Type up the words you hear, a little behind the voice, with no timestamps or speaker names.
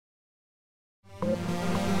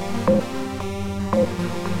The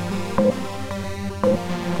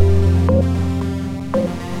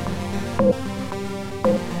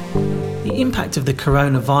impact of the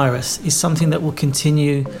coronavirus is something that will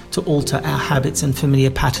continue to alter our habits and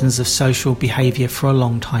familiar patterns of social behaviour for a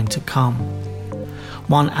long time to come.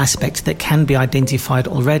 One aspect that can be identified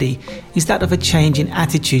already is that of a change in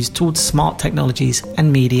attitudes towards smart technologies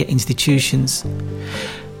and media institutions.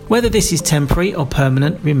 Whether this is temporary or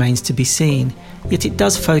permanent remains to be seen, yet it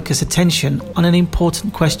does focus attention on an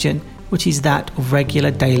important question, which is that of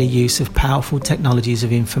regular daily use of powerful technologies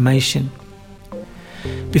of information.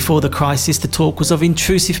 Before the crisis, the talk was of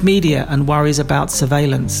intrusive media and worries about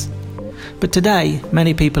surveillance. But today,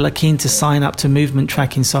 many people are keen to sign up to movement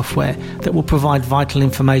tracking software that will provide vital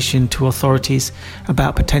information to authorities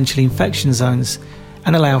about potential infection zones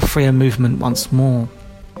and allow freer movement once more.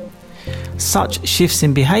 Such shifts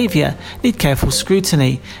in behaviour need careful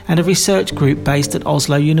scrutiny, and a research group based at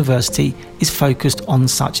Oslo University is focused on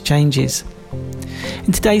such changes.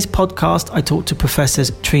 In today's podcast, I talked to Professors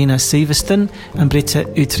Trine Syversten and Britta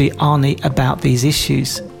Utri-Arni about these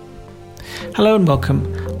issues. Hello and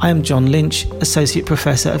welcome. I am John Lynch, Associate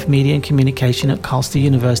Professor of Media and Communication at Karlstad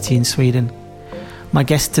University in Sweden. My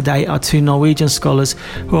guests today are two Norwegian scholars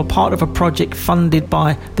who are part of a project funded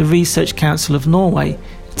by the Research Council of Norway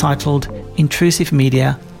titled Intrusive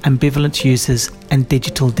Media, Ambivalent Users and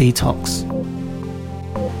Digital Detox.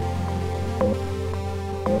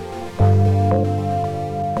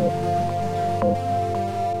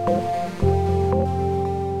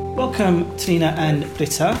 Welcome, Trine and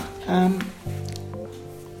Britta.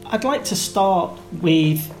 I'd like to start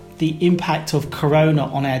with the impact of Corona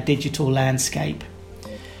on our digital landscape.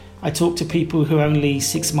 I talked to people who only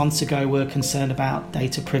 6 months ago were concerned about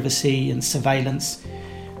data privacy and surveillance,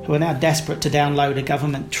 who are now desperate to download a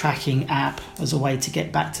government tracking app as a way to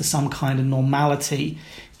get back to some kind of normality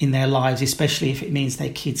in their lives, especially if it means their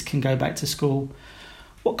kids can go back to school.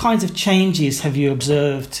 What kinds of changes have you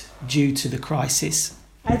observed due to the crisis?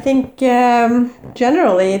 I think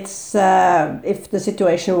generally it's if the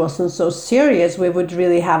situation wasn't so serious, we would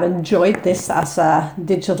really have enjoyed this as a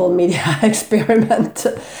digital media experiment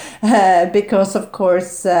because of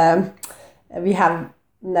course we have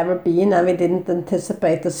never been, and we didn't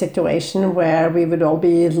anticipate the situation where we would all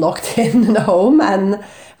be locked in home and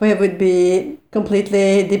we would be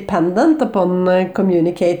completely dependent upon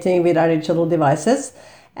communicating with our digital devices.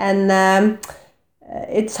 And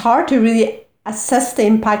it's hard to really assess the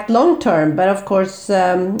impact long term, but of course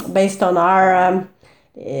based on our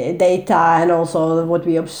data and also what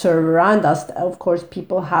we observe around us, of course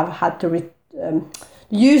people have had to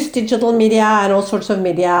use digital media and all sorts of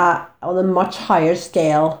media on a much higher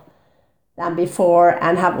scale than before,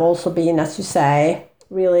 and have also been, as you say,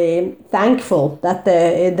 really thankful that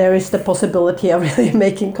there is the possibility of really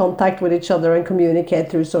making contact with each other and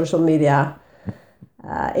communicate through social media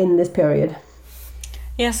in this period.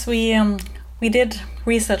 Yes, we did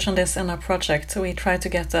research on this in our project. So we tried to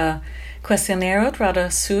get a questionnaire out rather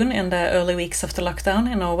soon in the early weeks of the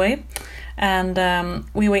lockdown in Norway. And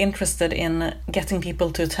we were interested in getting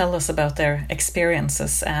people to tell us about their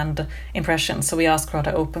experiences and impressions. So we asked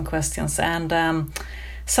rather open questions. And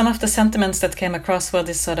some of the sentiments that came across were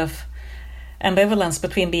this sort of ambivalence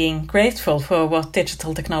between being grateful for what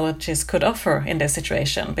digital technologies could offer in this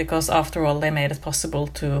situation, because after all, they made it possible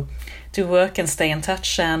to work and stay in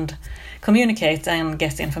touch and communicate and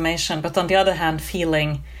get information. But on the other hand,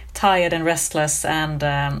 feeling tired and restless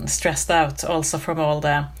and stressed out also from all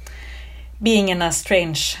the being in a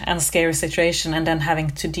strange and scary situation and then having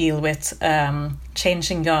to deal with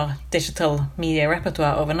changing your digital media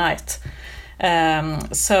repertoire overnight.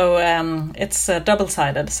 So it's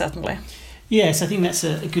double-sided, certainly. Yes, I think that's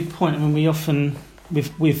a good point. I mean,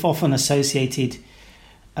 we've often associated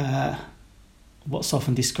what's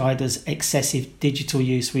often described as excessive digital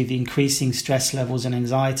use with increasing stress levels and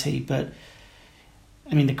anxiety. But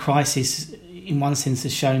I mean, the crisis, in one sense,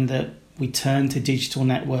 has shown that we turn to digital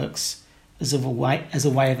networks as a way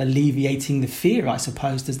of alleviating the fear, I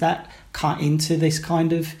suppose. Does that cut into this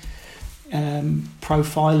kind of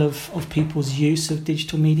profile of people's use of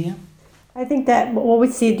digital media? I think that what we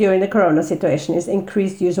see during the Corona situation is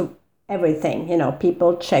increased use of everything. You know,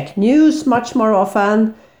 people check news much more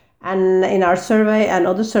often, and in our survey and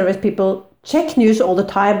other surveys, people check news all the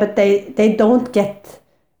time, but they don't get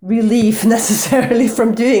relief necessarily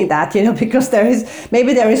from doing that, you know, because there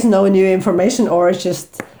is no new information, or it's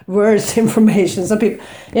just worse information. So people,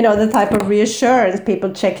 you know, the type of reassurance,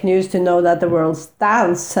 people check news to know that the world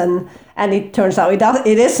stands, and it turns out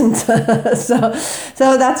it isn't.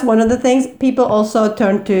 so that's one of the things. People also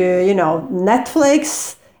turn to, you know,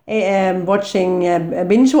 Netflix, watching,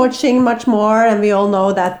 binge watching much more, and we all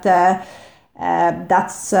know that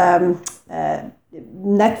that's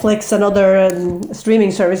Netflix and other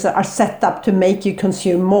streaming services are set up to make you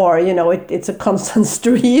consume more. It's a constant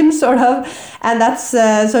stream sort of, and that's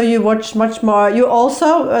so you watch much more. You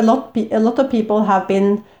also a lot of people have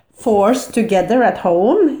been forced together at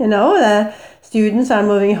home. The students are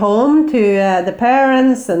moving home to the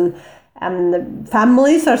parents, and the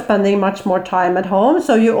families are spending much more time at home.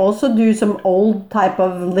 So you also do some old type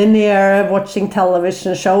of linear watching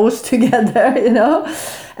television shows together,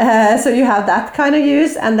 So you have that kind of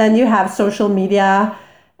use, and then you have social media,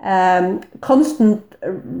 constant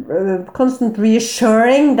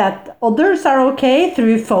reassuring that others are okay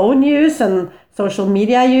through phone use and social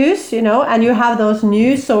media use, and you have those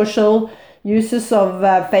new social uses of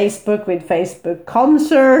Facebook with Facebook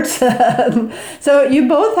concerts. So you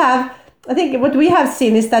both have, I think what we have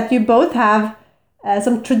seen is that you both have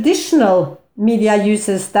some traditional media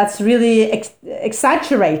uses that's really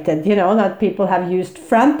exaggerated, that people have used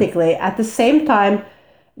frantically. At the same time,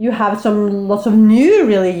 you have lots of new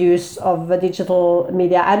really use of digital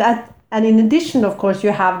media. And in addition, of course,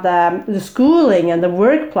 you have the schooling and the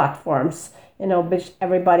work platforms, which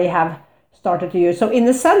everybody have started to use. So in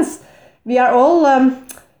a sense, we are all, and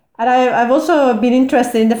I've also been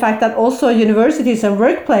interested in the fact that also universities and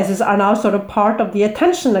workplaces are now sort of part of the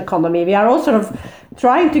attention economy. We are all sort of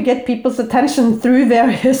trying to get people's attention through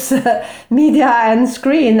various media and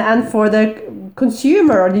screen, and for the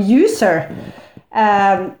consumer or the user.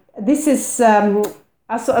 This is,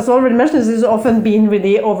 as already mentioned, this has often been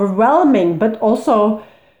really overwhelming, but also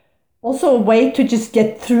a way to just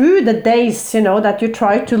get through the days, that you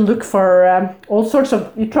try to look for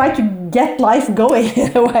you try to get life going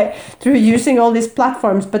in a way through using all these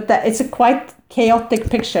platforms, but it's a quite chaotic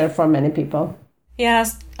picture for many people. Yeah,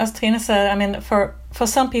 as Trine said, I mean, for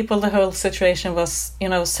some people, the whole situation was,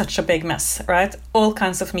 such a big mess, right? All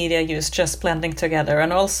kinds of media use just blending together,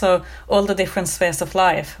 and also all the different spheres of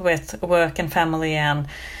life with work and family and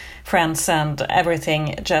friends and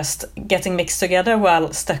everything just getting mixed together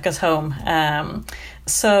while stuck at home. And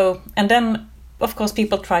then, of course,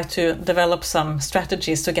 people try to develop some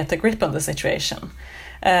strategies to get a grip on the situation.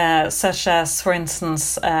 Such as, for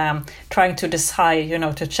instance, trying to decide,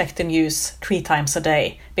 to check the news 3 times a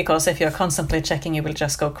day, because if you're constantly checking, you will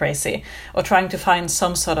just go crazy. Or trying to find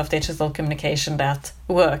some sort of digital communication that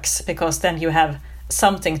works, because then you have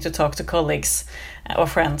something to talk to colleagues or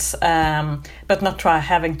friends, but not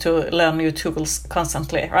having to learn new tools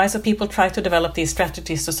constantly, right? So people try to develop these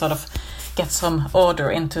strategies to sort of get some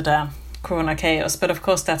order into the corona chaos. But of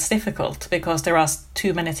course, that's difficult because there are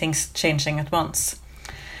too many things changing at once.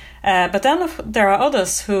 But then there are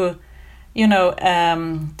others who,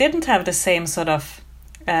 didn't have the same sort of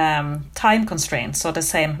time constraints or the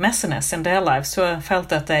same messiness in their lives, who felt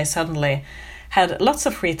that they suddenly had lots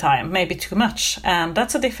of free time, maybe too much, and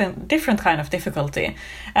that's a different kind of difficulty,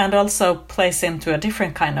 and also plays into a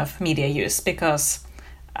different kind of media use, because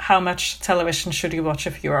how much television should you watch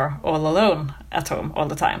if you are all alone at home all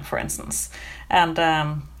the time, for instance? And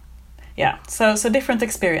so different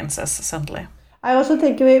experiences, certainly. I also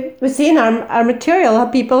think we see in our material how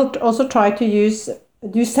people also try to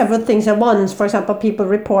do several things at once. For example, people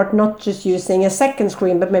report not just using a second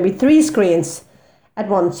screen, but maybe 3 screens at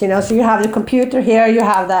once. So you have the computer here, you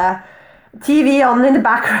have the TV on in the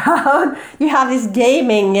background, you have this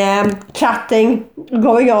gaming, chatting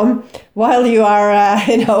going on while you are,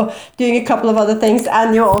 doing a couple of other things,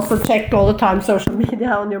 and you also check all the time social media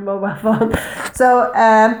on your mobile phone. So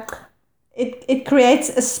it creates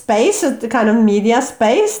a space, a kind of media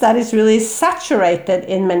space that is really saturated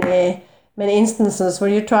in many instances, where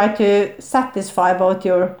you try to satisfy both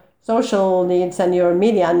your social needs and your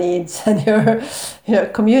media needs and your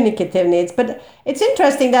communicative needs. But it's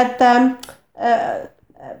interesting that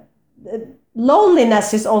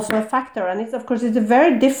loneliness is also a factor, and it's a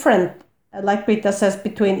very different, like Britta says,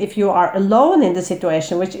 between if you are alone in the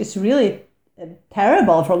situation, which is really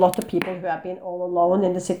terrible for a lot of people who have been all alone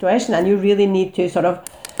in the situation, and you really need to sort of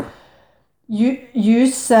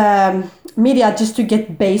use media just to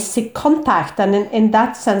get basic contact. And in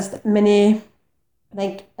that sense, I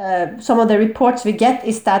think some of the reports we get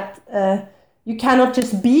is that you cannot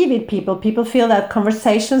just be with people. People feel that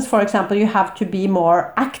conversations, for example, you have to be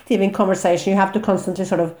more active in conversation. You have to constantly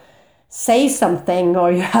sort of say something,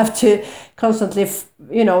 or you have to constantly,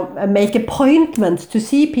 make appointments to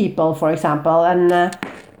see people, for example. And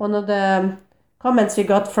one of the comments we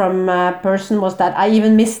got from a person was that I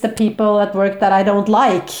even miss the people at work that I don't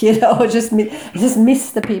like, just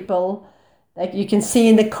miss the people. Like you can see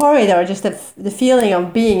in the corridor, just the feeling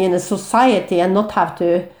of being in a society and not have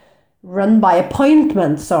to run by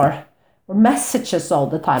appointments or messages all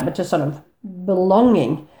the time, but just sort of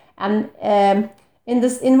belonging. And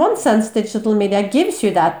in one sense, digital media gives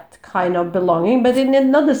you that kind of belonging, but in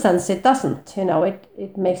another sense, it doesn't.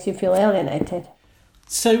 It makes you feel alienated.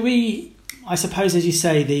 So I suppose, as you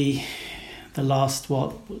say, the last,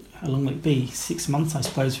 how long will it be? 6 months, I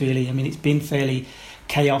suppose, really. I mean, it's been fairly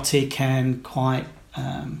chaotic and quite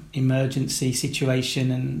emergency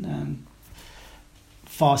situation and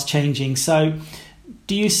fast changing. So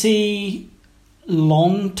do you see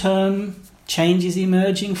long-term changes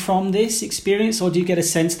emerging from this experience, or do you get a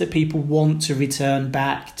sense that people want to return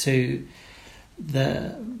back to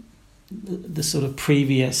the sort of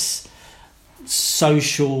previous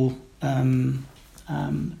social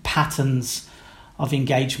patterns of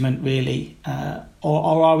engagement, really,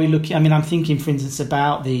 or are we looking? I mean, I'm thinking, for instance,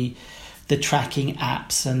 about the tracking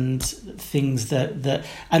apps and things that,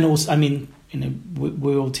 and also, I mean,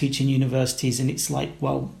 we're all teaching universities, and it's like,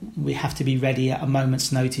 well, we have to be ready at a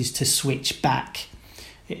moment's notice to switch back,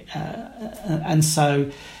 and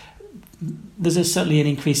so there's certainly an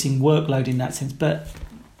increasing workload in that sense. But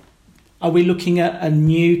are we looking at a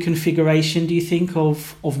new configuration, do you think,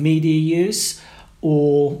 of media use,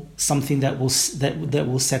 or something that will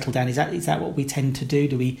settle down? Is that what we tend to do?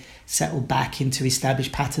 Do we settle back into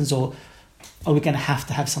established patterns, or are we going to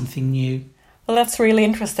have something new? Well, that's really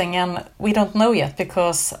interesting, and we don't know yet,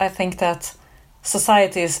 because I think that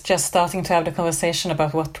society is just starting to have the conversation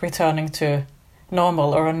about what returning to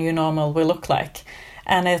normal or a new normal will look like,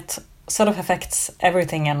 and it sort of affects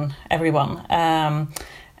everything and everyone.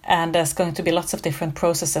 And there's going to be lots of different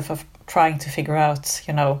processes of trying to figure out,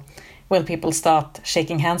 will people start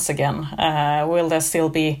shaking hands again? Will there still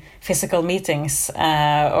be physical meetings,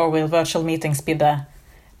 or will virtual meetings be the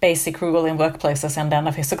basic rule in workplaces, and then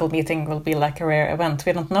a physical meeting will be like a rare event?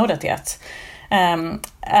 We don't know that yet.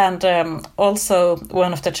 Also,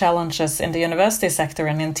 one of the challenges in the university sector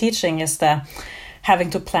and in teaching is the having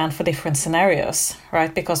to plan for different scenarios,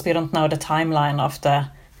 right? Because we don't know the timeline of the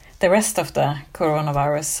rest of the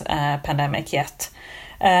coronavirus pandemic yet.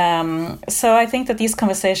 So I think that these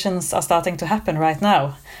conversations are starting to happen right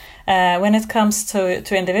now. When it comes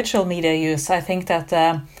to individual media use, I think that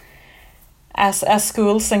as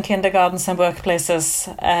schools and kindergartens and workplaces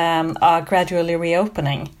are gradually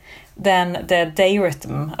reopening, then the day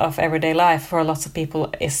rhythm of everyday life for lots of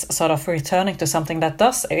people is sort of returning to something that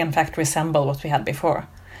does in fact resemble what we had before.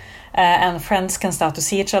 And friends can start to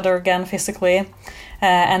see each other again physically,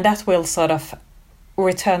 and that will sort of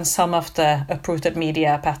return some of the uprooted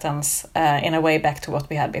media patterns in a way back to what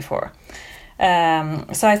we had before.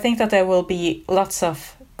 So I think that there will be lots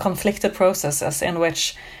of conflicted processes in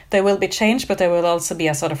which there will be change, but there will also be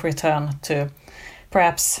a sort of return to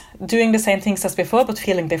perhaps doing the same things as before, but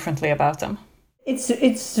feeling differently about them.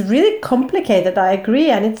 It's really complicated, I agree.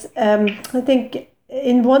 And it's I think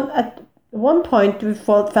at one point we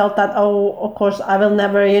felt that, of course, I will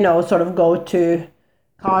never, sort of go to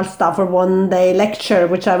Karlstad for one day lecture,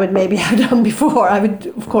 which I would maybe have done before. I would,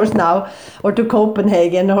 of course, now, or to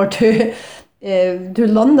Copenhagen, or to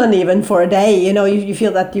London even for a day. You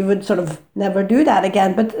feel that you would sort of never do that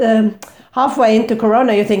again. But halfway into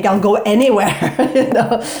Corona, you think, I'll go anywhere,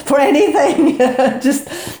 for anything.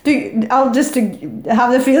 I'll just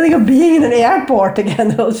have the feeling of being in an airport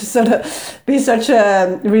again. It'll just sort of be such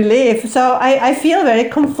a relief. So I feel very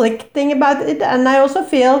conflicting about it, and I also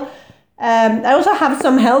feel I also have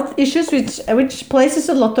some health issues, which places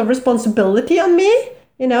a lot of responsibility on me.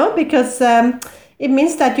 Because it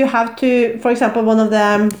means that you have to, for example, one of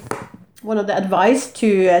the advice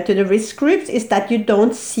to the risk groups is that you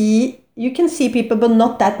can see people, but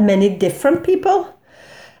not that many different people.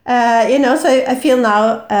 So I feel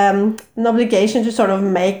now an obligation to sort of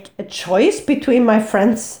make a choice between my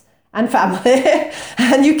friends and family,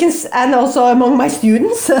 and also among my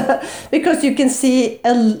students, because you can see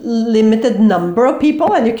a limited number of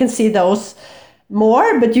people, and you can see those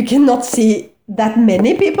more, but you cannot see that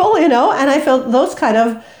many people, and I felt those kind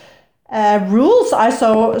of rules are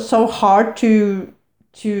so hard to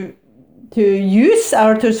use,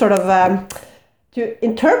 or to sort of to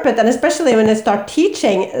interpret, and especially when I start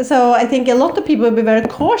teaching. So I think a lot of people will be very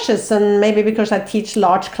cautious, and maybe because I teach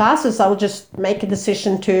large classes, I will just make a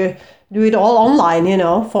decision to do it all online,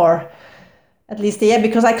 for at least a year,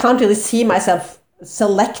 because I can't really see myself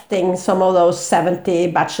selecting some of those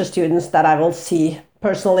 70 bachelor students that I will see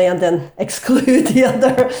personally and then exclude the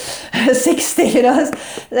other 60,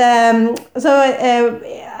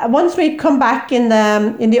 So once we come back in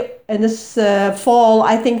this fall,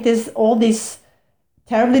 I think all these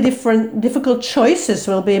terribly difficult choices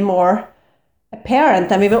will be more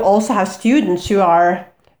apparent, and we will also have students who are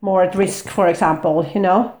more at risk, for example,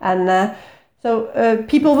 and so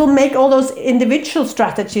people will make all those individual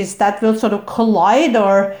strategies that will sort of collide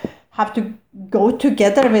or have to go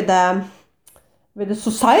together with the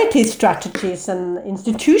society strategies and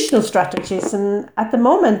institutional strategies. And at the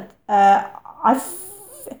moment, I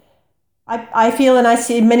feel, and I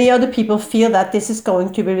see many other people feel, that this is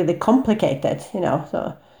going to be really complicated.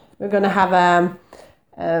 So we're going to have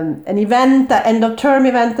an event, an end of term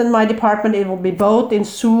event in my department. It will be both in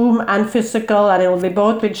Zoom and physical, and it will be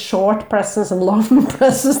both with short presence and long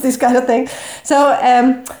presence, this kind of thing. So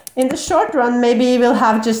in the short run, maybe we'll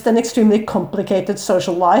have just an extremely complicated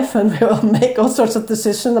social life, and we will make all sorts of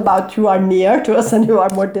decisions about who are near to us and who are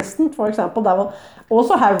more distant, for example. That will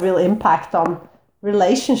also have real impact on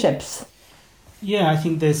relationships. Yeah, I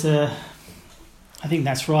think that's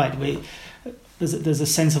right. There's a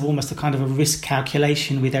sense of almost a kind of a risk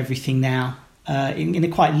calculation with everything now. In a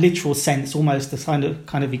quite literal sense, almost the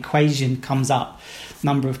kind of equation comes up: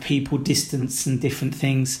 number of people, distance, and different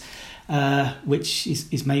things, which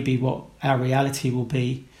is maybe what our reality will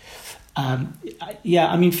be.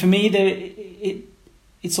 For me,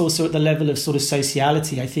 it's also at the level of sort of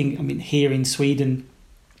sociality. I think, here in Sweden,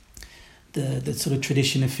 the sort of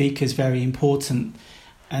tradition of fika is very important,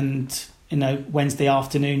 and Wednesday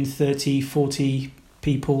afternoon, 30, 40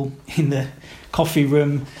 people in the coffee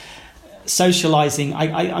room socializing.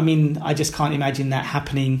 I just can't imagine that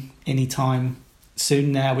happening anytime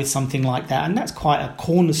soon now with something like that. And that's quite a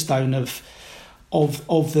cornerstone of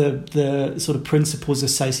the sort of principles of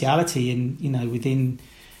sociality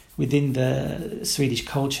within the Swedish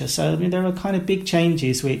culture. So there are kind of big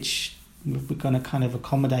changes which we're going to kind of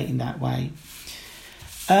accommodate in that way.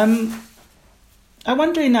 I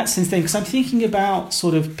wonder in that sense then, because I'm thinking about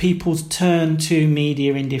sort of people's turn to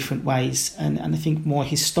media in different ways, and I think more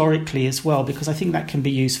historically as well, because I think that can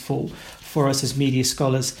be useful for us as media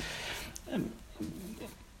scholars.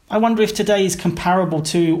 I wonder if today is comparable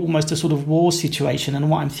to almost a sort of war situation,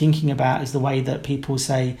 and what I'm thinking about is the way that people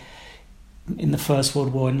say in the First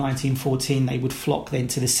World War in 1914 they would flock then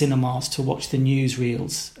to the cinemas to watch the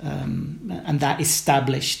newsreels, and that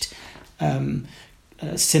established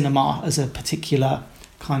cinema as a particular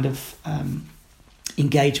kind of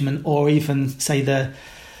engagement, or even say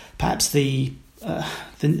perhaps the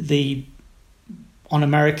on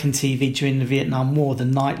American TV during the Vietnam War, the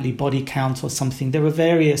nightly body count or something. There were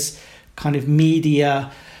various kind of media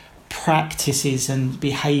practices and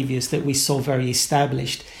behaviours that we saw very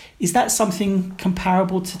established. Is that something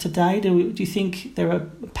comparable to today? Do you think there are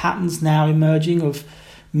patterns now emerging of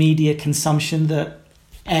media consumption that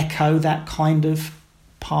echo that kind of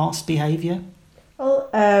past behaviour? Well,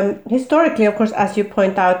 historically, of course, as you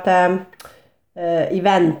point out,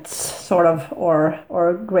 events sort of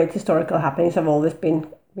or great historical happenings have always been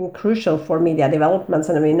crucial for media developments.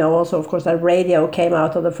 And we know also, of course, that radio came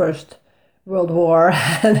out of the First World War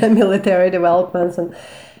and the military developments.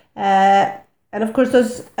 And of course,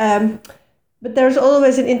 but there's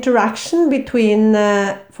always an interaction between,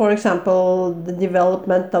 for example, the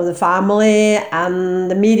development of the family and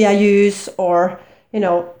the media use, or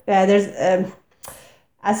there's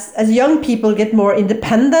as young people get more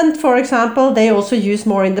independent, for example, they also use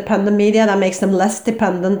more independent media that makes them less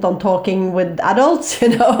dependent on talking with adults,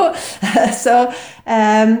 So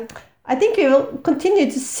I think we will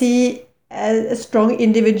continue to see a strong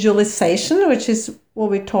individualization, which is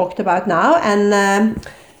what we talked about now, and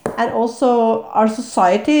also our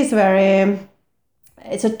society is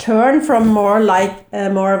it's a turn from more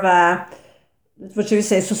of a, what should we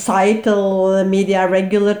say, societal media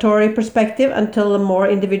regulatory perspective until a more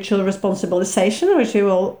individual responsibilization, which we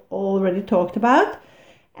all already talked about.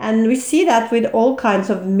 And we see that with all kinds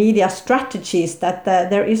of media strategies, that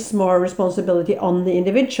there is more responsibility on the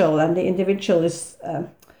individual, and the individual is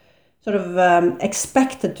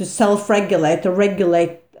expected to self-regulate or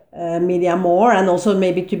regulate media more, and also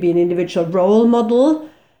maybe to be an individual role model.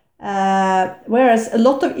 Whereas a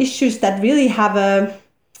lot of issues that really have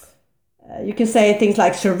you can say things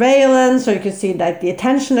like surveillance, or you can see like the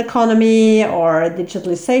attention economy or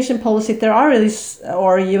digitalization policy. There are really,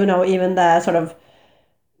 or even the sort of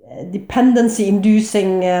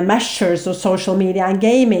dependency-inducing measures of social media and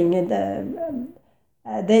gaming.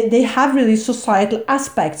 They have really societal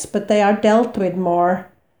aspects, but they are dealt with more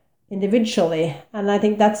individually. And I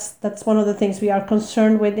think that's one of the things we are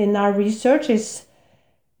concerned with in our research is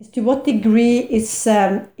to what degree is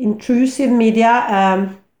intrusive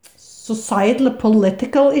media societal,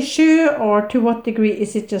 political issue, or to what degree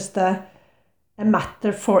is it just a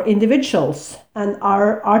matter for individuals? And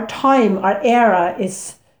our time, our era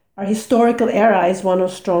is our historical era is one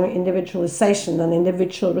of strong individualization and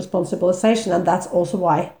individual responsibilization, and that's also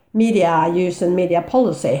why media use and media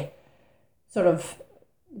policy sort of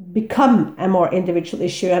become a more individual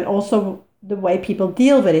issue, and also the way people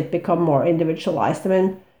deal with it become more individualized. I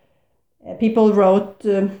mean, people wrote,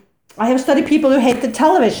 I have studied people who hated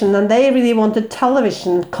television, and they really wanted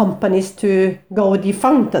television companies to go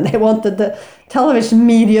defunct, and they wanted the television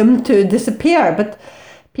medium to disappear. But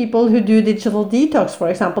people who do digital detox, for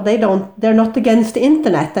example, they're not against the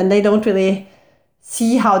internet, and they don't really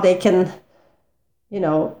see how they can,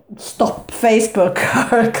 stop Facebook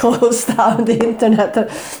or close down the internet.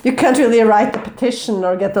 You can't really write a petition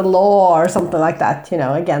or get a law or something like that,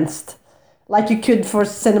 against, like you could for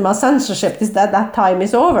cinema censorship. Is that time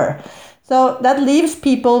is over. So that leaves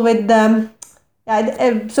people with, so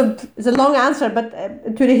it's a long answer, but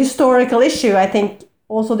to the historical issue, I think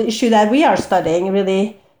also the issue that we are studying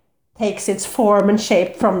really takes its form and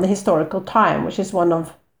shape from the historical time, which is one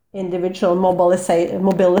of individual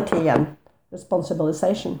mobility and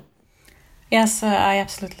responsibilization. Yes, I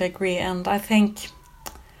absolutely agree. And I think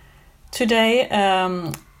today,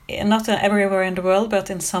 not everywhere in the world, but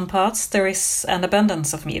in some parts, there is an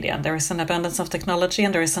abundance of media. There is an abundance of technology,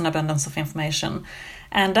 and there is an abundance of information.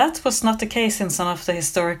 And that was not the case in some of the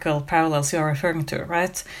historical parallels you are referring to,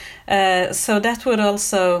 right? So that would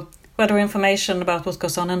also, whether information about what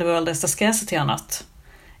goes on in the world is the scarcity or not,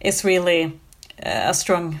 is really a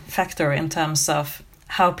strong factor in terms of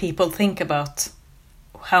how people think about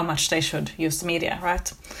how much they should use the media,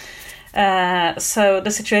 right? So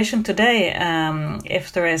the situation today,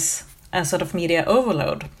 if there is a sort of media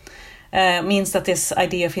overload, means that this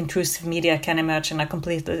idea of intrusive media can emerge in a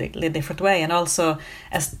completely different way. And also,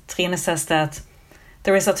 as Trine says, that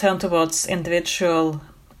there is a turn towards individual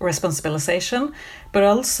responsibilization, but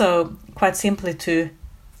also quite simply to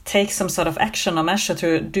take some sort of action or measure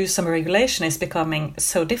to do some regulation is becoming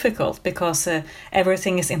so difficult because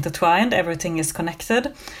everything is intertwined, everything is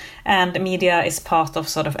connected, and media is part of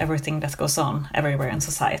sort of everything that goes on everywhere in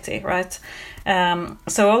society, right?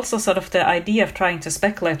 So also sort of the idea of trying to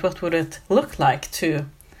speculate what would it look like to,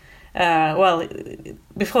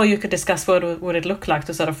 before you could discuss what would it look like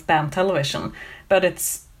to sort of ban television, but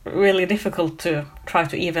it's really difficult to try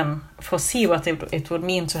to even foresee what it would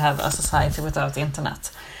mean to have a society without the internet.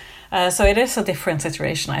 So it is a different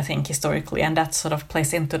situation, I think, historically, and that sort of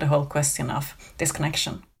plays into the whole question of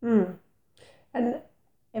disconnection. And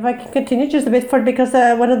if I can continue just a bit because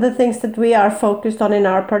one of the things that we are focused on in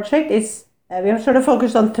our project is we are sort of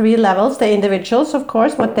focused on 3 levels: the individuals, of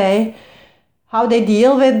course, how they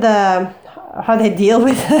deal with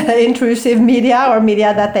intrusive media or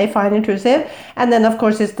media that they find intrusive. And then, of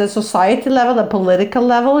course, it's the society level, the political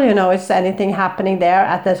level, is anything happening there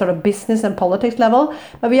at the sort of business and politics level.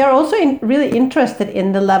 But we are also really interested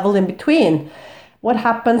in the level in between. What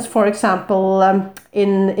happens, for example,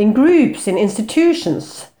 in groups, in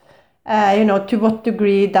institutions? To what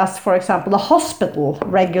degree does, for example, a hospital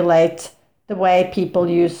regulate the way people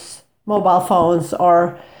use mobile phones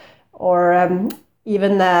or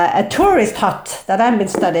even a tourist hut that I've been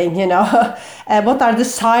studying, what are the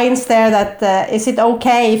signs there that, is it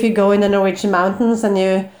okay if you go in the Norwegian mountains and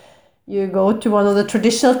you go to one of the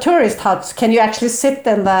traditional tourist huts? Can you actually sit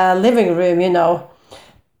in the living room,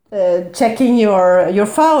 checking your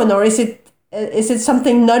phone, or is it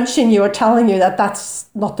something nudging you or telling you that that's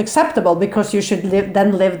not acceptable because you should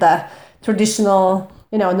live the traditional,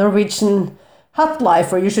 Norwegian hut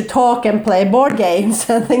life, or you should talk and play board games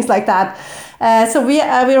and things like that. So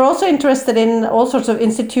we're also interested in all sorts of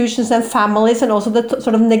institutions and families, and also the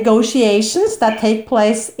sort of negotiations that take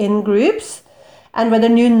place in groups, and whether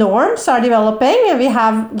new norms are developing. And we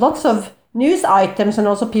have lots of news items and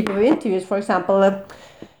also people who interviews, for example,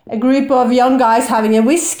 a group of young guys having a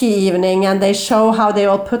whiskey evening, and they show how they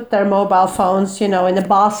all put their mobile phones, in a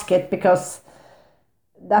basket, because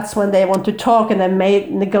that's when they want to talk, and then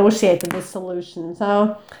negotiate this solution.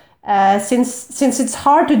 So since it's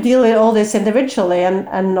hard to deal with all this individually,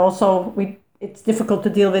 and also it's difficult to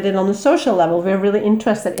deal with it on a social level, we're really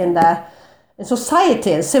interested in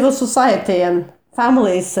society, and civil society, and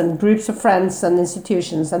families, and groups of friends, and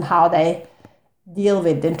institutions, and how they deal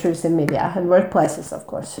with intrusive media, and workplaces, of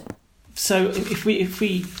course. So if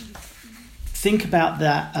we think about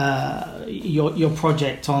that, your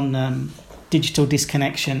project on digital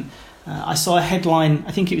disconnection, I saw a headline,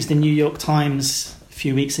 I think it was the New York Times a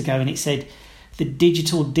few weeks ago, and it said, "The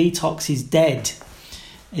digital detox is dead."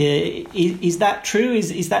 Is that true?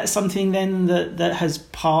 Is that something then that has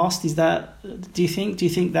passed? Do you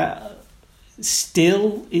think that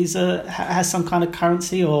still has some kind of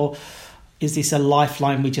currency, or is this a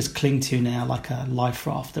lifeline we just cling to now, like a life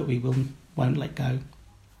raft that we won't let go?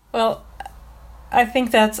 Well, I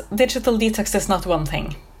think that digital detox is not one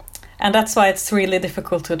thing. And that's why it's really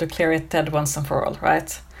difficult to declare it dead once and for all,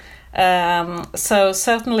 right? So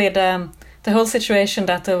certainly the whole situation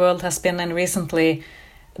that the world has been in recently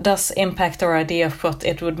does impact our idea of what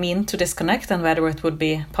it would mean to disconnect and whether it would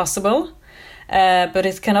be possible. But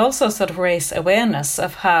it can also sort of raise awareness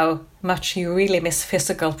of how much you really miss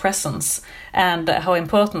physical presence and how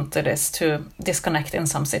important it is to disconnect in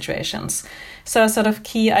some situations. So a sort of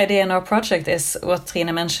key idea in our project is what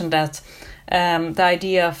Trine mentioned, that the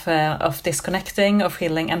idea of disconnecting, of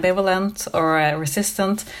feeling ambivalent or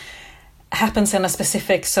resistant happens in a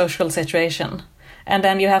specific social situation. And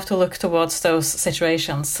then you have to look towards those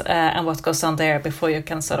situations and what goes on there before you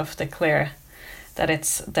can sort of declare that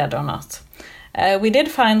it's dead or not. We did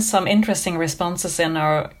find some interesting responses in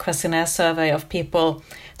our questionnaire survey of people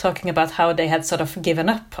talking about how they had sort of given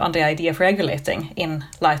up on the idea of regulating in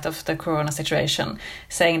light of the corona situation,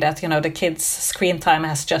 saying that, the kids' screen time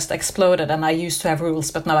has just exploded and I used to have rules,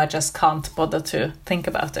 but now I just can't bother to think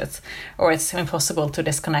about it, or it's impossible to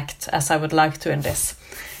disconnect as I would like to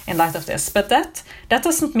in light of this. But that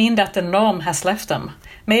doesn't mean that the norm has left them.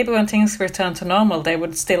 Maybe when things return to normal, they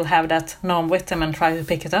would still have that norm with them and try to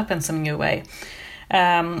pick it up in some new way.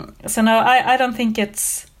 So no, I don't think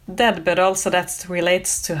it's dead, but also that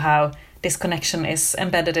relates to how disconnection is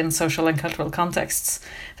embedded in social and cultural contexts.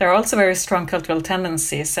 There are also very strong cultural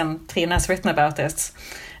tendencies, and Trine has written about it,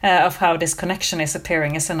 of how disconnection is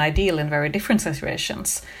appearing as an ideal in very different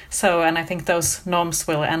situations. So, and I think those norms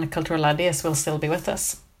and cultural ideas will still be with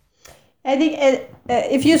us. I think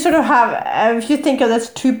if you sort of have, if you think of this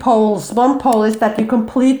two poles, one pole is that you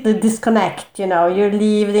completely disconnect, you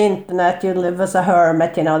leave the internet, you live as a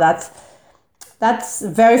hermit, that's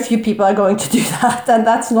very few people are going to do that. And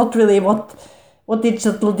that's not really what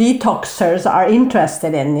digital detoxers are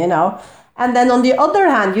interested in, And then on the other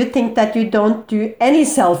hand, you think that you don't do any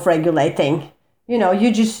self-regulating,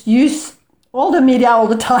 you just use all the media all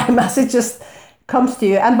the time as it just comes to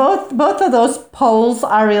you. And both of those poles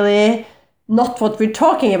are really not what we're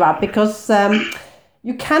talking about, because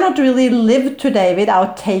you cannot really live today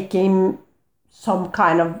without taking some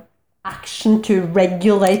kind of action to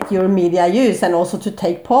regulate your media use and also to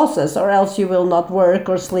take pauses, or else you will not work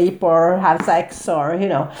or sleep or have sex, or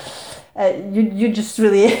you just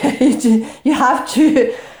really you have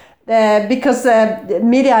to because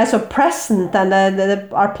media is so present, and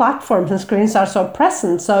our platforms and screens are so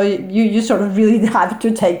present, so you sort of really have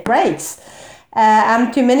to take breaks.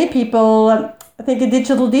 And to many people, I think a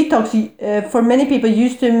digital detox for many people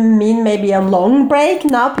used to mean maybe a long break.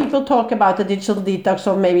 Now people talk about a digital detox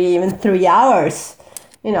of maybe even 3 hours,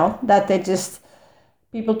 that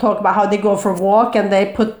people talk about how they go for a walk and they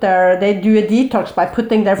do a detox by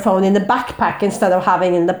putting their phone in the backpack instead of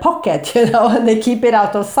having it in the pocket, and they keep it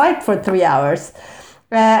out of sight for 3 hours.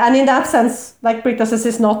 And in that sense, like Britta says,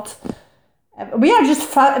 is not. We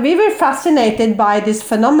were fascinated by this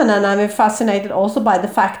phenomenon, and we're fascinated also by the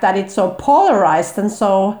fact that it's so polarized and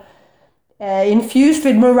so infused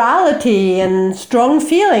with morality and strong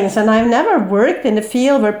feelings. And I've never worked in a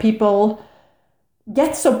field where people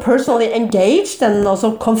get so personally engaged and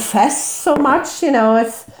also confess so much.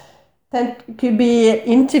 It could be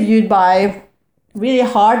interviewed by really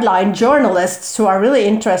hardline journalists who are really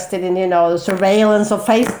interested in, the surveillance of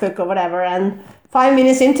Facebook or whatever, and 5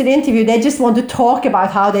 minutes into the interview, they just want to talk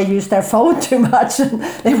about how they use their phone too much, and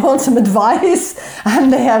they want some advice,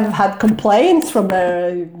 and they have had complaints from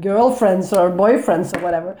their girlfriends or boyfriends or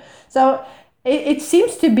whatever. So it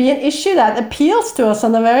seems to be an issue that appeals to us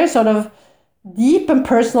on a very sort of deep and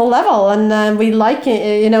personal level, and we like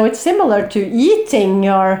it. It's similar to eating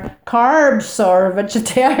or carbs or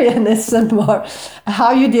vegetarianism or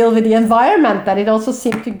how you deal with the environment, that it also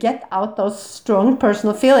seems to get out those strong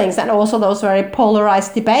personal feelings and also those very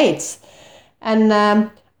polarized debates. And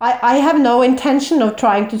I have no intention of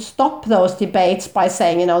trying to stop those debates by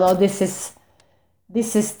saying, no, this is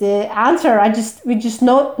the answer. We just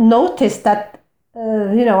noticed that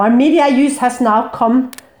our media use has now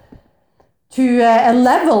come to a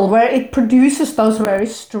level where it produces those very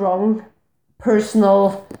strong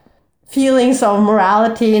personal feelings of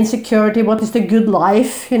morality, insecurity, what is the good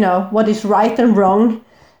life, what is right and wrong.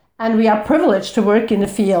 And we are privileged to work in a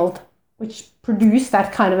field which produce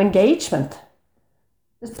that kind of engagement.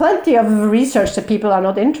 There's plenty of research that people are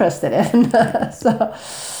not interested in. So,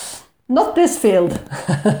 not this field.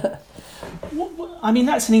 I mean,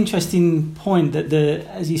 that's an interesting point, that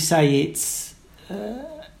as you say, it's...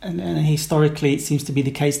 And historically, it seems to be the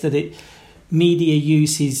case that media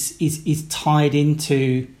use is tied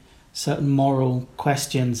into certain moral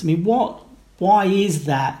questions. I mean, why is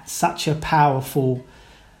that such a powerful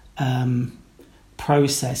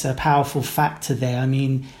process, a powerful factor there? I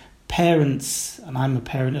mean, parents, and I'm a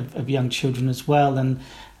parent of young children as well, and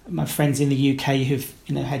my friends in the UK who've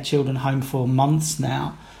had children home for months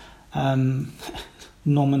now,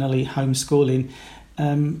 nominally homeschooling,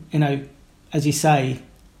 as you say,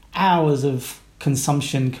 hours of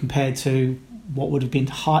consumption compared to what would have been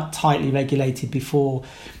tightly regulated before,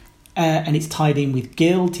 and it's tied in with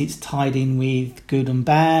guilt, it's tied in with good and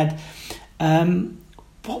bad.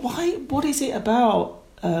 What is it about?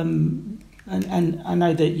 And I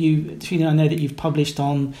know that you've published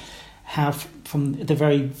on how from the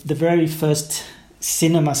very first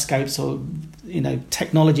CinemaScopes or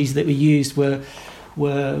technologies that were used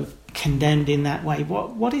were condemned in that way.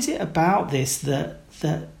 What is it about this that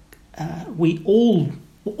we all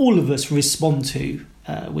of us respond to?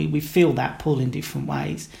 We feel that pull in different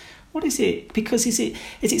ways. What is it? Because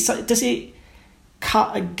does it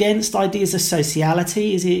cut against ideas of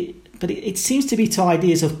sociality? But it seems to be to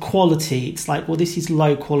ideas of quality. It's like, well, this is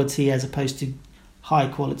low quality as opposed to high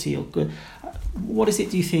quality or good. What is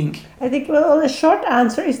it, do you think? I think, well, the short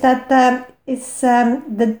answer is that it's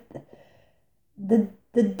the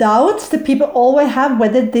doubts that people always have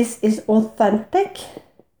whether this is authentic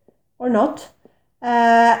or not.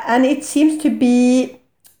 And it seems to be,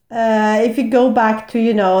 if you go back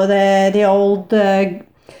to, the old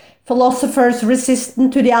philosophers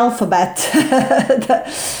resistant to the alphabet,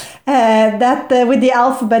 that with the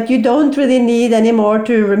alphabet you don't really need anymore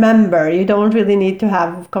to remember. You don't really need to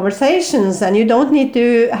have conversations, and you don't need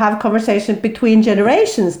to have conversations between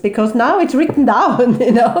generations because now it's written down,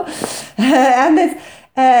 and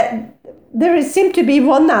there seems to be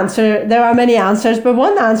one answer. There are many answers, but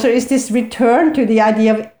one answer is this return to the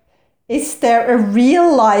idea of, is there a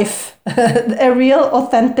real life, a real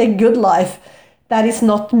authentic good life that is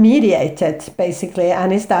not mediated, basically,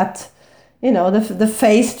 and is that the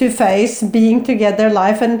face-to-face being together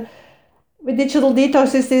life. And with digital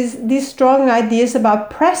detox is these strong ideas about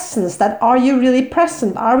presence, that are you really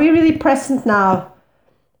present? Are we really present now,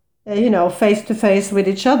 face-to-face with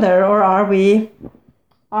each other, or are we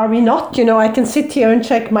not? I can sit here and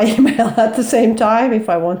check my email at the same time if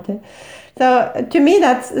I want to. So to me,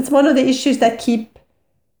 it's one of the issues that keep,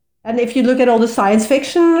 and if you look at all the science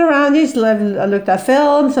fiction around it, I looked at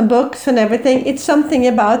films and books and everything, it's something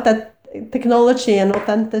about that technology and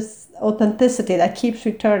authenticity that keeps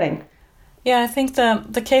returning. Yeah, I think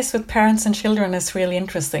the case with parents and children is really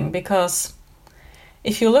interesting, because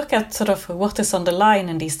if you look at sort of what is on the line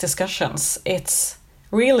in these discussions, it's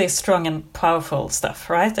really strong and powerful stuff,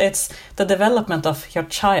 right? It's the development of your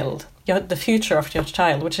child, the future of your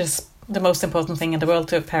child, which is the most important thing in the world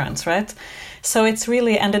to parents, right? So it's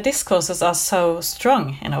really, and the discourses are so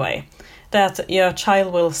strong in a way that your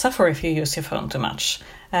child will suffer if you use your phone too much.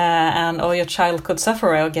 Or your child could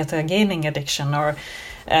suffer or get a gaming addiction, or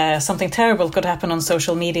something terrible could happen on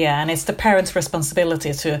social media, and it's the parents'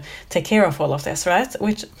 responsibility to take care of all of this, right?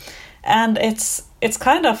 And it's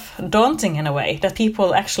kind of daunting in a way that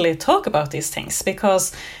people actually talk about these things,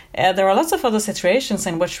 because there are lots of other situations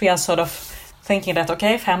in which we are sort of thinking that,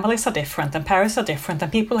 okay, families are different and parents are different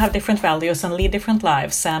and people have different values and lead different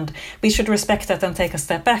lives, and we should respect that and take a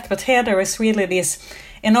step back. But here there is really these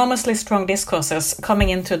enormously strong discourses coming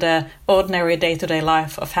into the ordinary day-to-day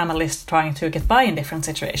life of families trying to get by in different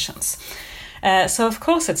situations. So of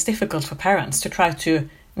course it's difficult for parents to try to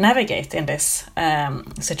navigate in this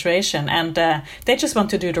situation, and they just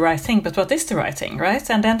want to do the right thing, but what is the right thing, right?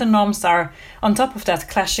 And then the norms are on top of that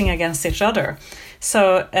clashing against each other.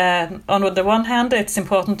 So on the one hand, it's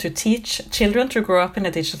important to teach children to grow up in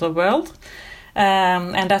a digital world,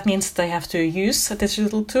 and that means they have to use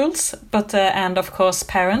digital tools, but and of course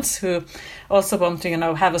parents who also want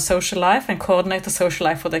to have a social life and coordinate the social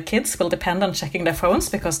life for their kids will depend on checking their phones,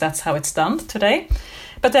 because that's how it's done today.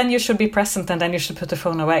 But then you should be present, and then you should put the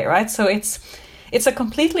phone away, right? So it's a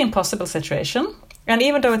completely impossible situation, and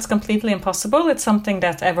even though it's completely impossible, it's something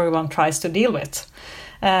that everyone tries to deal with,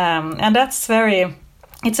 and it's very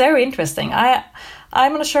interesting.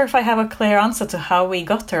 I'm not sure if I have a clear answer to how we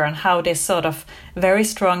got there and how this sort of very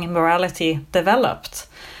strong morality developed.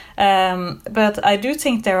 But I do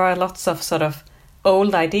think there are lots of sort of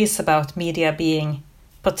old ideas about media being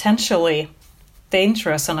potentially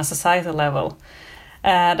dangerous on a societal level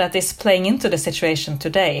that is playing into the situation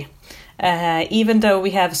today. Even though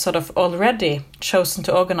we have sort of already chosen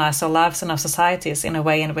to organize our lives and our societies in a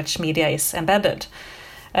way in which media is embedded.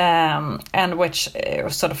 And which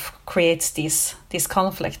sort of creates these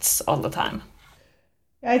conflicts all the time.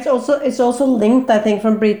 Yeah, it's also linked, I think,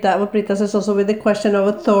 from Brita. What Brita says also with the question of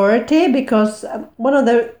authority, because one of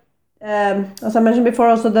the, as I mentioned before,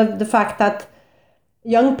 also the fact that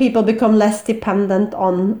young people become less dependent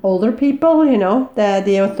on older people.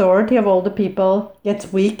 The authority of older people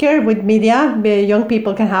gets weaker with media. Young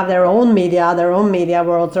people can have their own media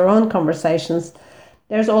worlds, their own conversations.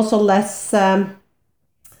 There's also less.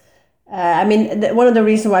 One of the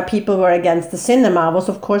reasons why people were against the cinema was,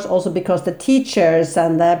 of course, also because the teachers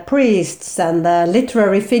and the priests and the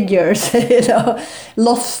literary figures,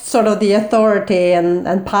 lost sort of the authority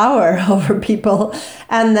and power over people.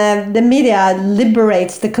 And the media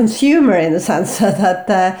liberates the consumer in the sense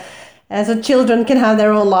that so children can have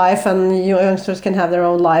their own life, and youngsters can have their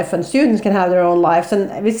own life, and students can have their own lives.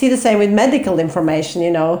 And we see the same with medical information,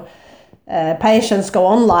 patients go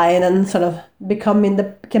online and sort of become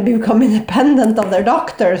independent of their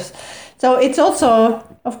doctors. So it's also,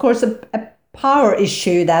 of course, a power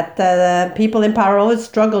issue that people in power always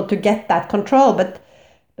struggle to get that control. But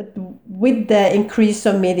with the increase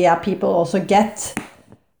of media, people also get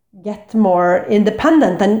more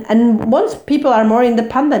independent, and once people are more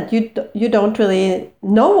independent, you don't really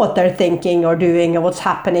know what they're thinking or doing or what's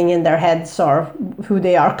happening in their heads or who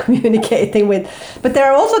they are communicating with. But there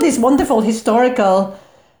are also these wonderful historical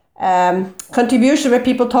contributions where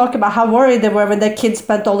people talk about how worried they were when their kids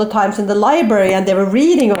spent all the time in the library and they were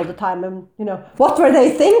reading all the time, and what were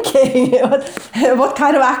they thinking? What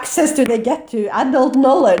kind of access do they get to adult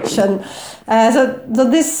knowledge? And so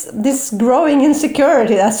this growing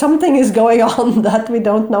insecurity that something is going on that we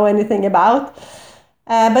don't know anything about.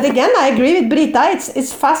 But again, I agree with Brita.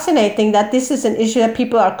 It's fascinating that this is an issue that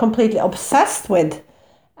people are completely obsessed with,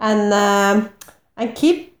 and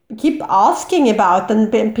keep asking about.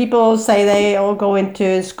 And people say they all go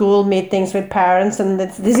into school meetings with parents, and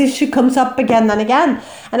this issue comes up again and again.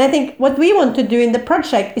 And I think what we want to do in the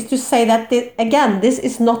project is to say that this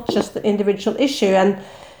is not just an individual issue, and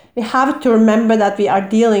we have to remember that we are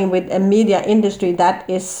dealing with a media industry that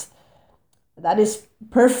is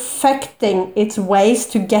perfecting its ways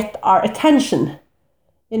to get our attention.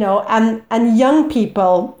 And young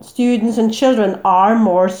people, students and children are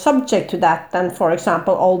more subject to that than, for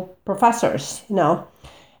example, old professors.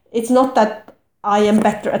 It's not that I am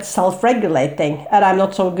better at self-regulating, and I'm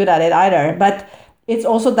not so good at it either, but it's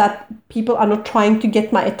also that people are not trying to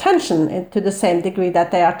get my attention to the same degree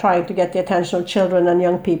that they are trying to get the attention of children and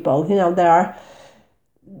young people. There are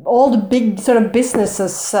all the big sort of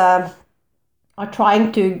businesses are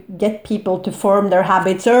trying to get people to form their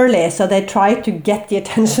habits early. So they try to get the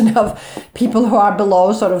attention of people who are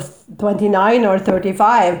below sort of 29 or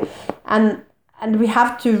 35. And we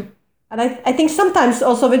have to, and I think sometimes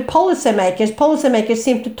also with policymakers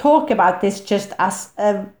seem to talk about this just as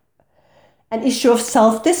an issue of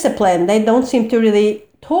self-discipline. They don't seem to really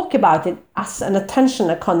talk about it as an attention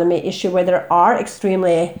economy issue where there are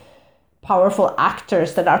extremely powerful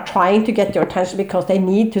actors that are trying to get your attention because they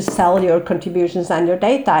need to sell your contributions and your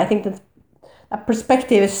data. I think that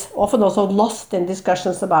perspective is often also lost in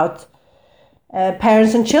discussions about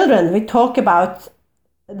parents and children. We talk about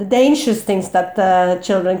the dangerous things that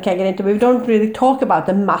children can get into. We don't really talk about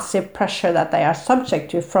the massive pressure that they are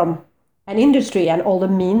subject to from an industry and all the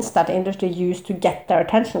means that industry use to get their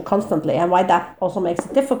attention constantly, and why that also makes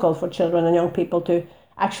it difficult for children and young people to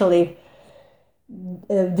actually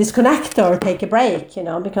disconnect or take a break,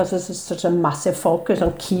 because this is such a massive focus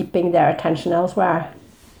on keeping their attention elsewhere.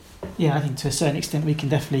 Yeah, I think to a certain extent we can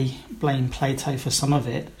definitely blame Plato for some of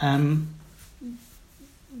it.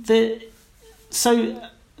 That's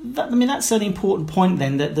an important point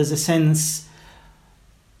then, that there's a sense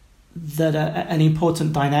that an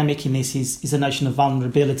important dynamic in this is a notion of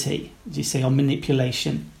vulnerability, as you say, or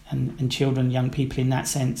manipulation, and children, young people in that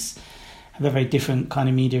sense have a very different kind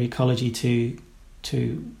of media ecology to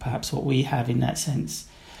perhaps what we have in that sense.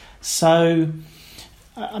 So,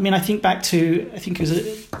 I think back to, I think it was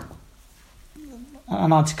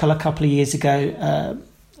an article a couple of years ago,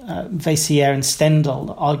 Veissiere and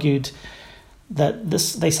Stendhal argued that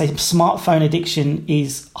they say smartphone addiction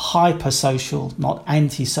is hypersocial, not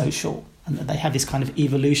antisocial, and that they have this kind of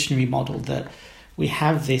evolutionary model that we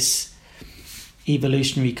have this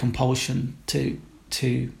evolutionary compulsion to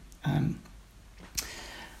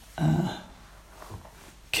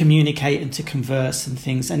communicate and to converse and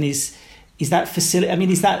things. And is that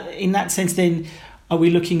is that in that sense then, are we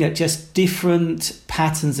looking at just different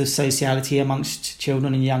patterns of sociality amongst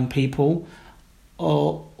children and young people,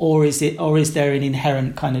 or is there an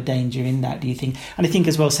inherent kind of danger in that, do you think? And I think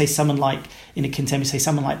as well, say someone like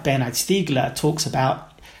Bernhard Stiegler talks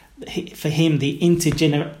about, for him, the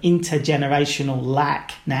intergenerational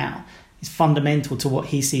lack now is fundamental to what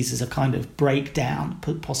he sees as a kind of breakdown,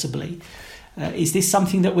 possibly. Is this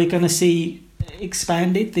something that we're going to see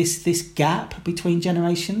expanded, this gap between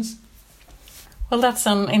generations? Well, that's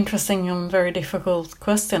an interesting and very difficult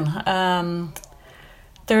question.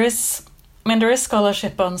 There is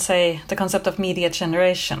scholarship on, say, the concept of media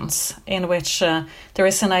generations, in which there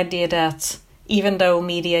is an idea that even though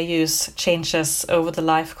media use changes over the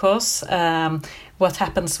life course, what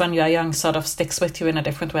happens when you are young sort of sticks with you in a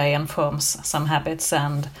different way and forms some habits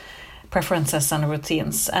and preferences and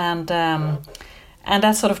routines. And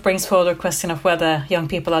that sort of brings forward a question of whether young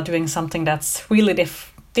people are doing something that's really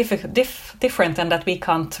different and that we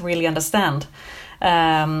can't really understand.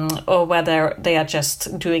 Or whether they are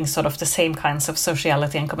just doing sort of the same kinds of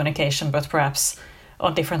sociality and communication, but perhaps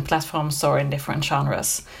on different platforms or in different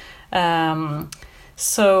genres.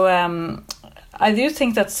 So I do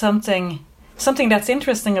think that something that's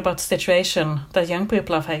interesting about the situation that young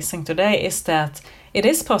people are facing today is that it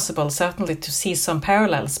is possible, certainly, to see some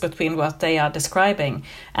parallels between what they are describing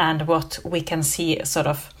and what we can see sort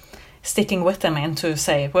of sticking with them into,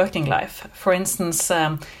 say, working life. For instance,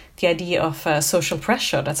 the idea of social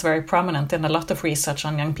pressure that's very prominent in a lot of research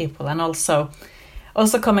on young people, and also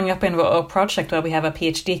coming up in our project where we have a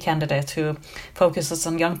PhD candidate who focuses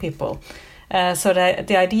on young people. So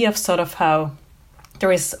the idea of sort of how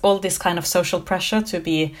there is all this kind of social pressure to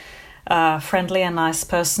be a friendly and nice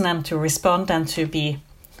person and to respond and to be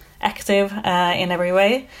active in every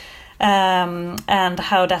way. And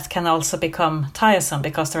how that can also become tiresome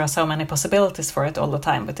because there are so many possibilities for it all the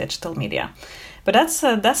time with digital media. But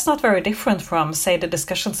that's not very different from, say, the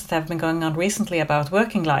discussions that have been going on recently about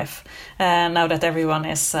working life. Now that everyone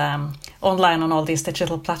is online on all these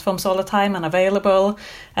digital platforms all the time and available,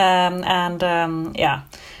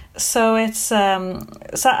 So it's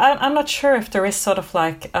I'm not sure if there is sort of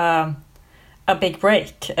like a big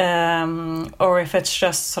break, or if it's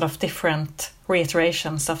just sort of different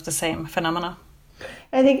reiterations of the same phenomena.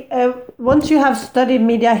 I think once you have studied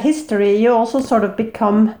media history, you also sort of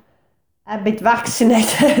become a bit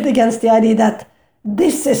vaccinated against the idea that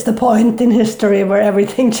this is the point in history where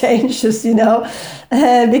everything changes,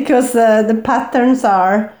 because the patterns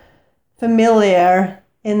are familiar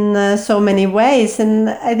in so many ways. And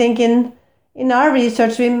I think in our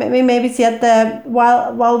research, we maybe see that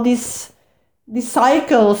while these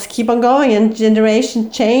cycles keep on going and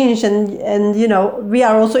generation change, and we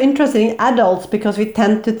are also interested in adults because we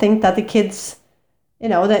tend to think that the kids,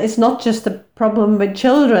 that it's not just a problem with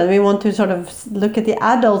children. We want to sort of look at the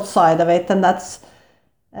adult side of it, and that's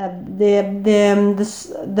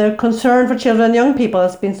the concern for children and young people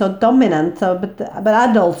has been so dominant. But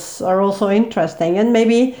adults are also interesting, and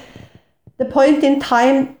maybe the point in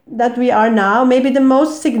time that we are now, maybe the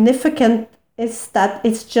most significant is that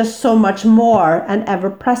it's just so much more and ever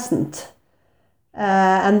present,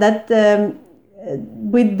 and that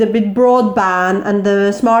with broadband and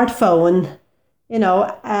the smartphone,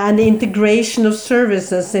 and the integration of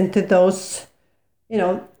services into those,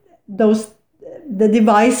 the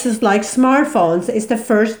devices like smartphones is the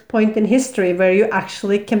first point in history where you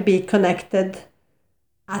actually can be connected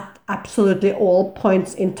at absolutely all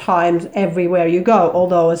points in time everywhere you go.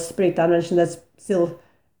 Although, as Brita mentioned, there's still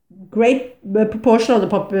great proportion of the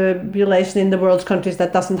population in the world's countries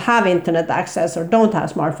that doesn't have internet access or don't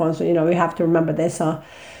have smartphones. So, we have to remember this.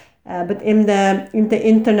 But in the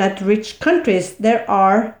internet-rich countries,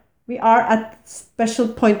 we are at a special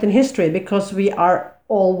point in history because we are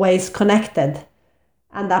always connected,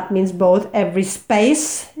 and that means both every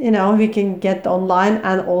space, we can get online,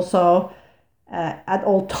 and also at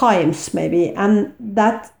all times maybe, and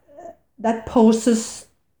that poses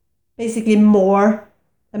basically more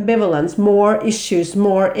ambivalence, more issues,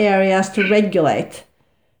 more areas to regulate.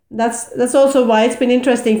 That's also why it's been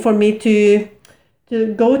interesting for me to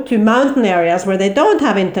go to mountain areas where they don't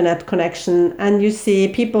have internet connection, and you see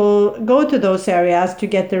people go to those areas to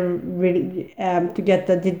get the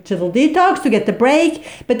digital detox, to get the break,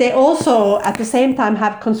 but they also at the same time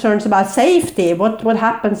have concerns about safety. What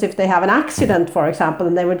happens if they have an accident, for example,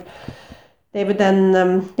 and they would then,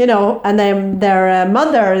 and their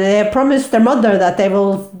mother, they have promised their mother that they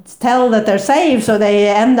will tell that they're safe, so they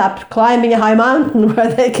end up climbing a high mountain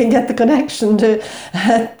where they can get the connection to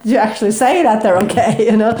actually say that they're okay,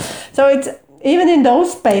 So it's, even in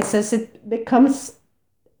those spaces, it becomes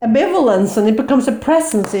ambivalence and it becomes a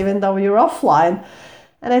presence even though you're offline.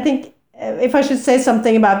 And I think if I should say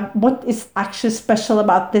something about what is actually special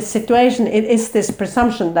about this situation, it is this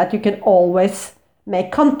presumption that you can always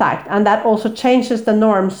make contact, and that also changes the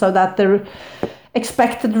norm so that the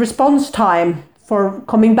expected response time for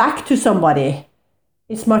coming back to somebody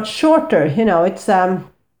is much shorter. It's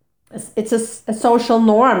a social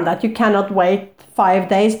norm that you cannot wait 5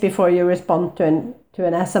 days before you respond to an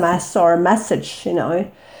SMS or a message.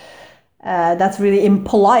 That's really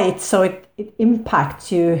impolite. So it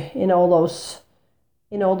impacts you in all those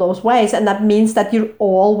ways, and that means that you're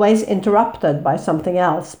always interrupted by something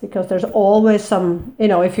else, because there's always some,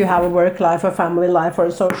 if you have a work life or family life or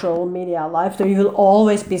a social media life, there will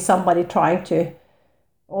always be somebody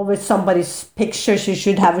always somebody's pictures you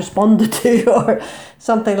should have responded to or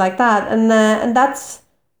something like that. And that's,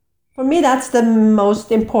 for me, that's the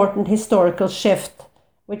most important historical shift,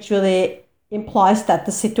 which really implies that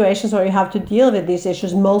the situations where you have to deal with these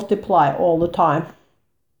issues multiply all the time.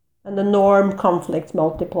 And the norm conflicts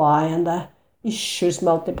multiply, and the issues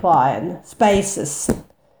multiply, and spaces. So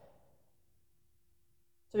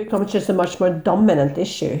it becomes just a much more dominant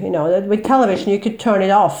issue. That with television you could turn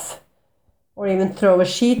it off, or even throw a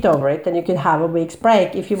sheet over it, and you could have a week's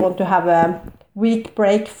break. If you want to have a week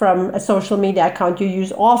break from a social media account you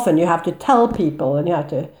use often, you have to tell people, and you have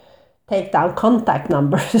to take down contact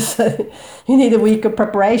numbers. You need a week of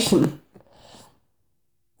preparation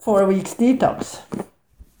for a week's detox.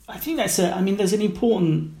 I think there's an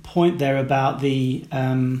important point there about the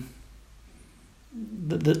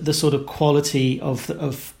sort of quality of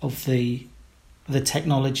the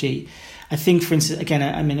technology. I think, for instance, again,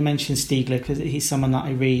 I mentioned Stiegler because he's someone that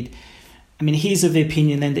I read. He's of the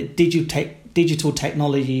opinion then that digital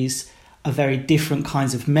technologies are very different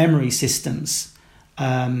kinds of memory systems,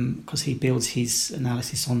 because he builds his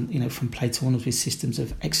analysis on, from Plato on, of his systems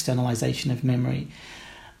of externalization of memory.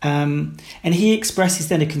 And he expresses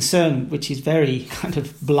then a concern, which is very kind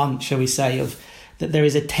of blunt, shall we say, of that there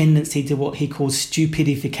is a tendency to what he calls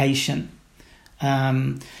stupidification.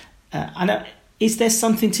 Is there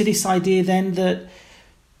something to this idea then that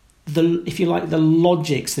the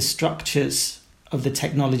logics, the structures of the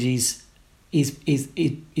technologies is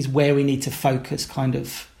where we need to focus kind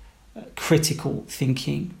of critical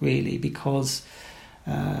thinking, really, because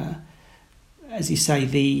as you say,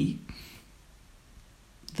 the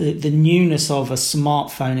newness of a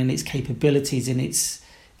smartphone and its capabilities and its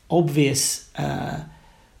obvious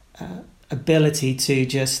ability to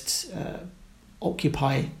just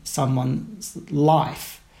occupy someone's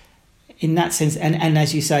life in that sense, and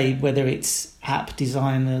as you say, whether it's app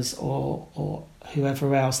designers or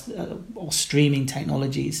whoever else, or streaming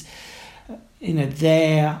technologies,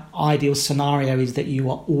 their ideal scenario is that you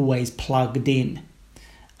are always plugged in.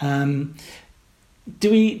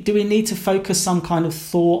 Do we need to focus some kind of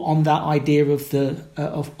thought on that idea of the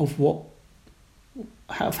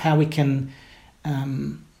how we can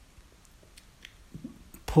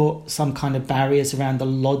put some kind of barriers around the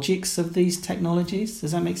logics of these technologies?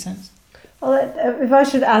 Does that make sense? Well, if I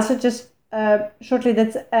should answer just shortly,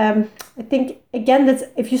 that's I think again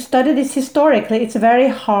that if you study this historically, it's very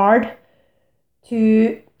hard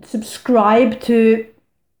to subscribe to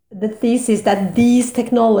the thesis that these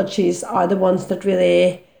technologies are the ones that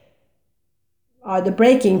really are the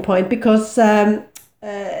breaking point, because that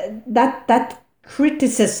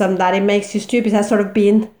criticism that it makes you stupid has sort of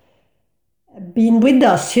been with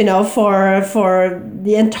us, for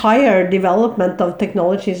the entire development of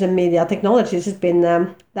technologies and media technologies. Has been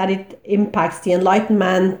that it impacts the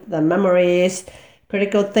Enlightenment, the memories,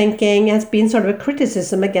 critical thinking. Has been sort of a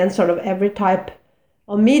criticism against sort of every type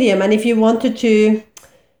of medium. And if you wanted to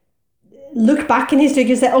look back in history, you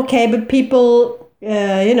can say, okay, but people,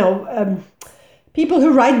 people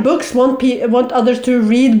who write books want others to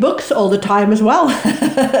read books all the time as well.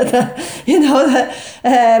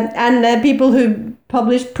 And people who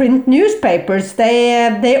publish print newspapers,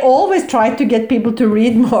 they always try to get people to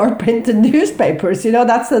read more printed newspapers.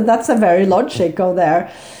 That's a very logic of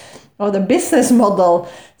the business model.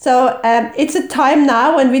 So it's a time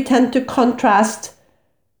now when we tend to contrast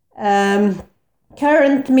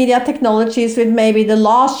current media technologies with maybe the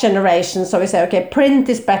last generation. So we say, okay, print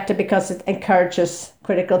is better because it encourages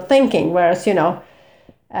critical thinking, whereas,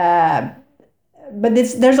 but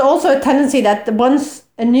there's also a tendency that once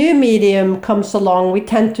a new medium comes along, we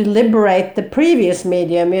tend to liberate the previous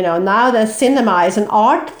medium. Now the cinema is an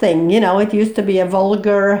art thing. It used to be a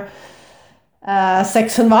vulgar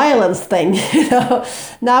sex and violence thing.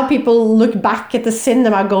 Now people look back at the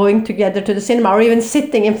cinema, going together to the cinema, or even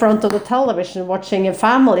sitting in front of the television watching a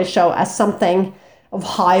family show as something of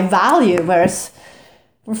high value, whereas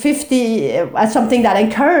for 50 as something that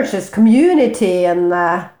encourages community and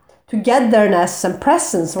togetherness and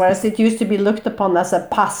presence, whereas it used to be looked upon as a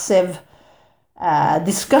passive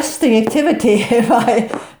disgusting activity by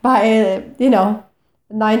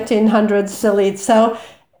 1900s elite. So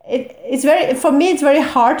it's very, for me, it's very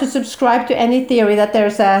hard to subscribe to any theory that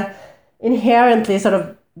there's a inherently sort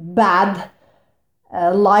of bad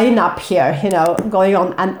lineup here, going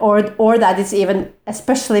on, and or that it's even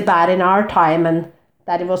especially bad in our time, and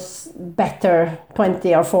that it was better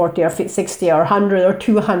 20 or 40 or 60 or 100 or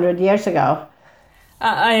 200 years ago.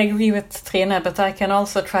 I agree with Trine, but I can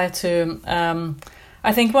also try to...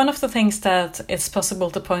 I think one of the things that it's possible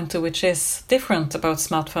to point to which is different about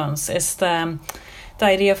smartphones is the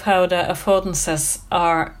idea of how the affordances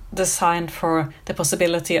are designed for the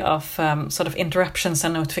possibility of sort of interruptions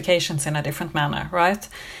and notifications in a different manner, right?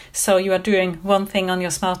 So you are doing one thing on your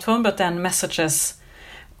smartphone, but then messages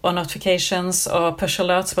or notifications or push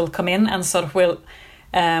alerts will come in and sort of will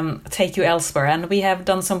take you elsewhere. And we have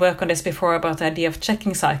done some work on this before about the idea of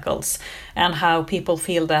checking cycles and how people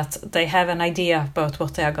feel that they have an idea about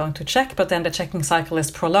what they are going to check, but then the checking cycle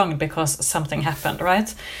is prolonged because something happened,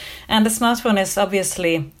 right? And the smartphone is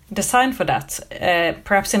obviously designed for that,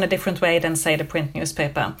 perhaps in a different way than, say, the print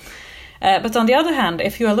newspaper. But on the other hand,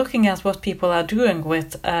 if you are looking at what people are doing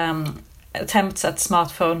with attempts at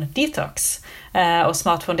smartphone detox or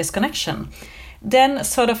smartphone disconnection, then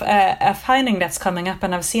sort of a finding that's coming up,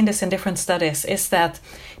 and I've seen this in different studies, is that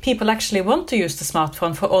people actually want to use the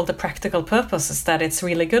smartphone for all the practical purposes that it's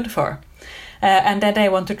really good for. And then they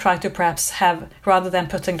want to try to perhaps have, rather than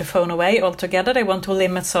putting the phone away altogether, they want to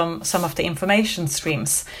limit some of the information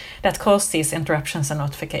streams that cause these interruptions and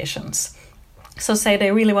notifications. So say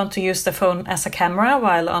they really want to use the phone as a camera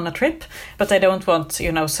while on a trip, but they don't want,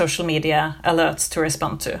 social media alerts to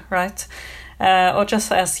respond to, right? Or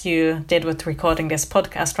just as you did with recording this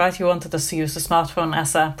podcast, right? You wanted us to use the smartphone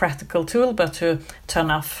as a practical tool, but to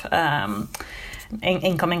turn off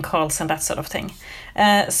incoming calls and that sort of thing.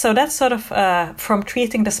 So that's sort of from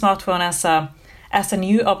treating the smartphone as a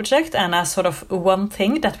new object and as sort of one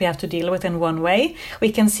thing that we have to deal with in one way,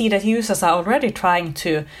 we can see that users are already trying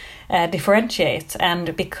to differentiate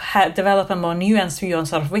and develop a more nuanced view on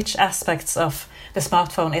sort of which aspects of the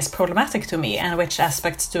smartphone is problematic to me and which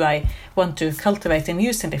aspects do I want to cultivate and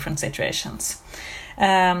use in different situations.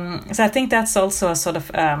 So I think that's also a sort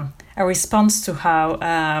of a response to how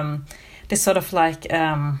this sort of like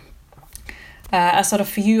a sort of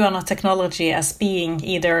view on a technology as being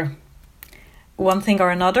either one thing or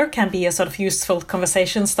another can be a sort of useful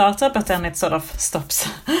conversation starter, but then it sort of stops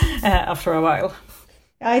after a while.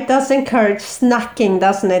 It does encourage snacking,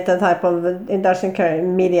 doesn't it? It does encourage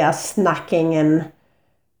media snacking, and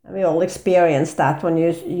we all experience that when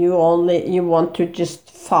you want to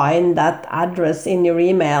just find that address in your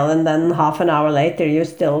email, and then half an hour later you're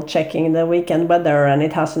still checking the weekend weather and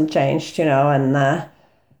it hasn't changed, and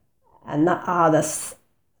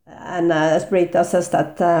as Brita says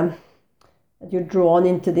that you're drawn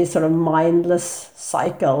into these sort of mindless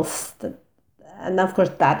cycles, and of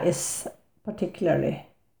course that is particularly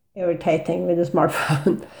irritating with the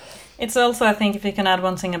smartphone. It's also, I think, if you can add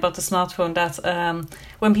one thing about the smartphone, that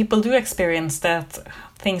when people do experience that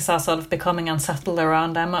things are sort of becoming unsettled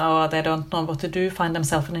around them, or they don't know what to do, find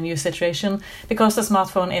themselves in a new situation, because the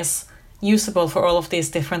smartphone is usable for all of these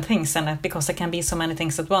different things, and because there can be so many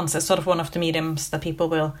things at once, it's sort of one of the mediums that people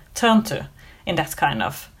will turn to in that kind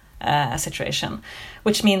of situation,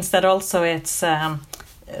 which means that also it's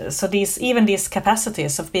so these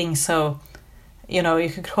capacities of being so, you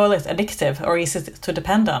could call it addictive or easy to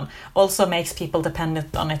depend on, also makes people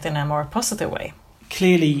dependent on it in a more positive way.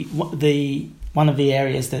 Clearly, one of the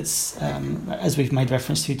areas that's, as we've made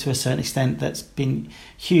reference to a certain extent, that's been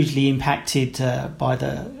hugely impacted by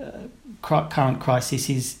the current crisis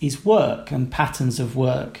is work and patterns of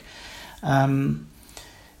work. And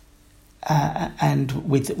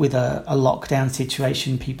with a lockdown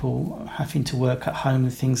situation, people having to work at home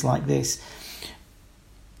and things like this,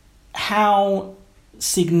 how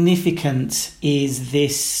significant is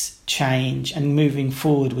this change? And moving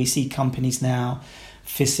forward, we see companies now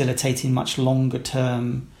facilitating much longer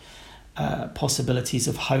term possibilities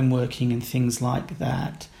of home working and things like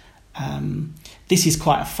that. This is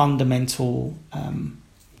quite a fundamental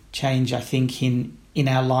change, I think, in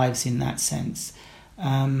our lives in that sense.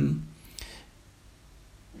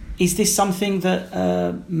 Is this something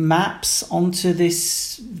that maps onto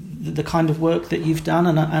the kind of work that you've done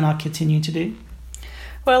and are continuing to do?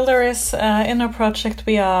 Well, there is in our project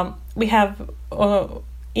we have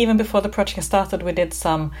even before the project started, we did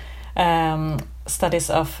some studies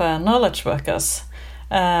of knowledge workers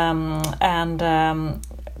and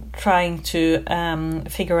trying to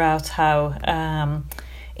figure out how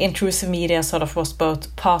intrusive media sort of was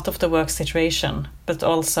both part of the work situation, but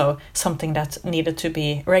also something that needed to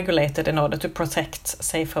be regulated in order to protect,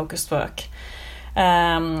 say, focused work.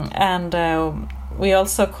 And we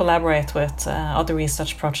also collaborate with other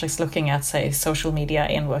research projects looking at, say, social media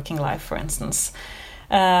in working life, for instance.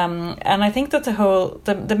 And I think that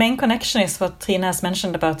the main connection is what Trine has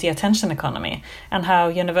mentioned about the attention economy and how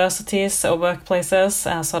universities or workplaces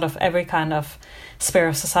and sort of every kind of sphere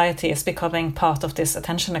of society is becoming part of this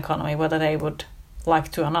attention economy, whether they would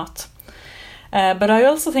like to or not. But I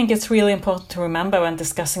also think it's really important to remember when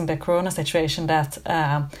discussing the corona situation that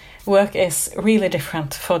work is really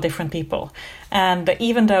different for different people. And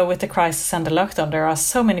even though with the crisis and the lockdown, there are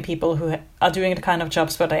so many people who are doing the kind of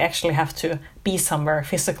jobs where they actually have to be somewhere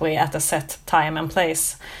physically at a set time and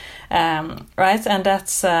place, right? And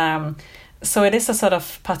that's so it is a sort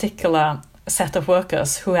of particular set of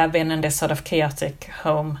workers who have been in this sort of chaotic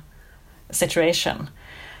home situation.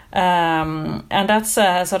 And that's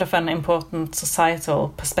sort of an important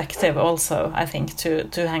societal perspective also, I think,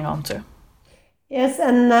 to hang on to. Yes,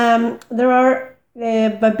 and there are,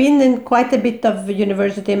 I've been in quite a bit of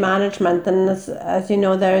university management, and as you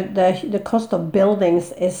know, the cost of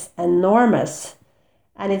buildings is enormous.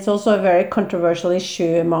 And it's also a very controversial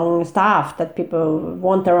issue among staff that people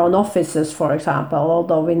want their own offices, for example,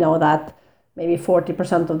 although we know that maybe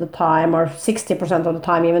 40% of the time or 60% of the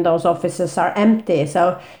time, even those offices are empty.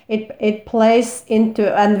 So it plays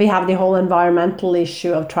into, and we have the whole environmental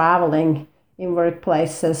issue of traveling in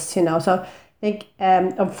workplaces, you know. So I think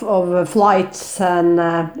of flights and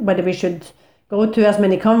whether we should go to as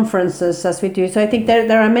many conferences as we do. So I think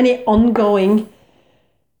there are many ongoing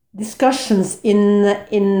discussions in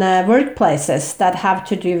workplaces that have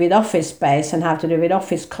to do with office space and have to do with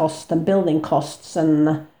office costs and building costs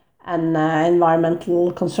and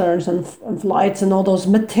environmental concerns and flights and all those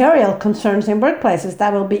material concerns in workplaces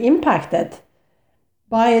that will be impacted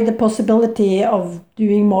by the possibility of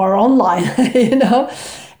doing more online, you know.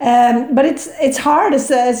 But it's hard,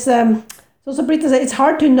 as also Britta said, it's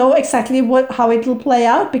hard to know exactly how it will play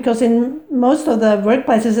out, because in most of the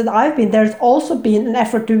workplaces that I've been, there's also been an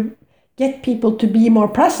effort to get people to be more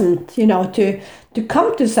present, you know, to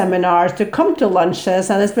come to seminars, to come to lunches,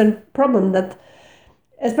 and there's been a problem that,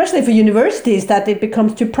 especially for universities, that it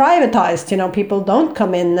becomes too privatized, you know, people don't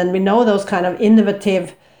come in, and we know those kind of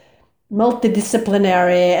innovative,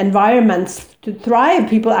 multidisciplinary environments to thrive,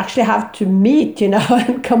 people actually have to meet, you know,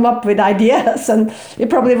 and come up with ideas. And we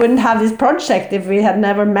probably wouldn't have this project if we had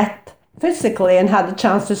never met physically and had the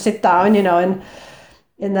chance to sit down, you know,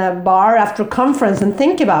 in a bar after a conference and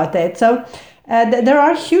think about it. So there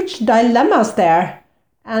are huge dilemmas there.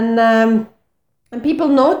 And people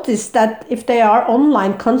notice that if they are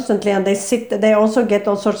online constantly and they also get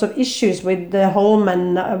all sorts of issues with the home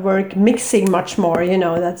and work mixing much more, you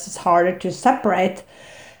know, that's harder to separate.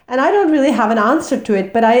 And I don't really have an answer to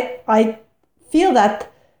it, but I feel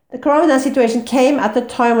that the corona situation came at a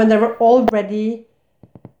time when there were already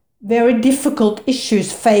very difficult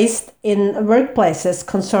issues faced in workplaces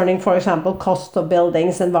concerning, for example, cost of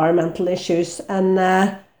buildings, environmental issues, and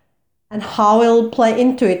how it'll play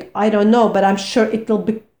into it, I don't know, but I'm sure it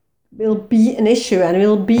will be an issue, and it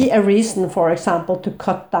will be a reason, for example, to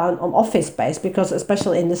cut down on office space, because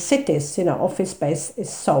especially in the cities, you know, office space is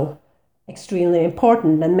so extremely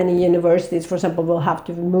important, and many universities, for example, will have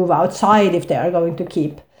to move outside if they are going to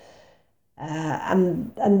keep.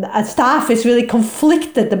 And staff is really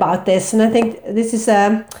conflicted about this, and I think this is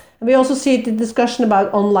we also see the discussion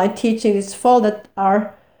about online teaching this fall, that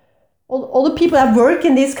are all the people that work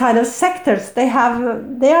in these kind of sectors, they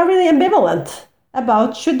are really ambivalent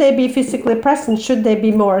about should they be physically present, should they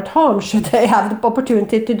be more at home, should they have the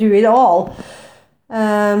opportunity to do it all.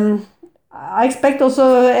 I expect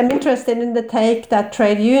also, I'm interested in the take that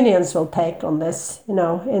trade unions will take on this, you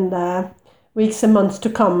know, in the weeks and months to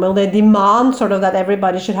come. Will they demand sort of that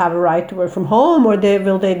everybody should have a right to work from home, or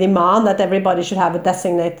will they demand that everybody should have a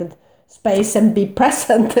designated space and be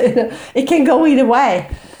present? It can go either way.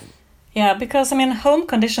 Yeah, because, I mean, home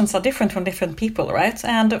conditions are different from different people, right?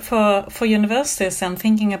 And for universities, and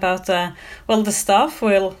thinking about, the staff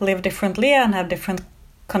will live differently and have different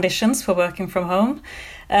conditions for working from home,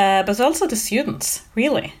 but also the students,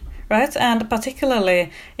 really, right? And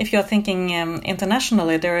particularly if you're thinking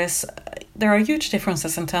internationally, there are huge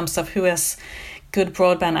differences in terms of who has good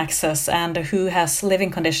broadband access and who has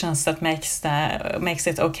living conditions that makes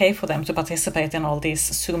it okay for them to participate in all these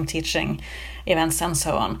Zoom teaching events and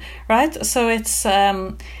so on, right? So it's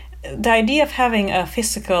the idea of having a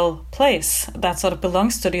physical place that sort of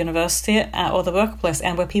belongs to the university or the workplace,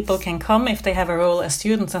 and where people can come if they have a role as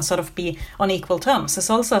students and sort of be on equal terms, is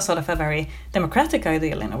also sort of a very democratic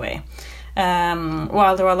ideal in a way,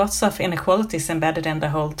 while there are lots of inequalities embedded in the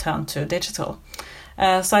whole turn to digital.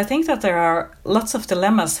 So I think that there are lots of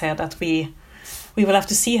dilemmas here that we will have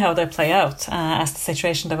to see how they play out as the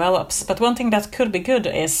situation develops. But one thing that could be good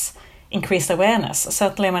is increased awareness,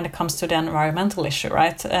 certainly when it comes to the environmental issue,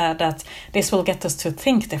 right? That this will get us to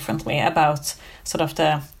think differently about sort of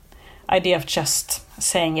the idea of just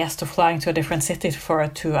saying yes to flying to a different city for a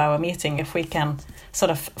 2-hour meeting. If we can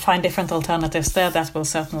sort of find different alternatives there, that will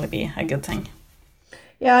certainly be a good thing.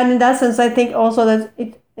 Yeah, and in that sense, I think also that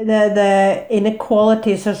the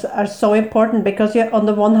inequalities are so important, because on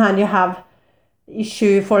the one hand you have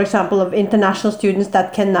issue, for example, of international students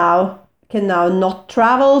that can now not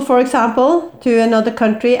travel, for example, to another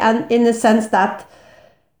country, and in the sense that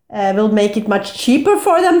will make it much cheaper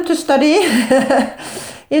for them to study.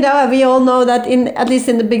 We all know that at least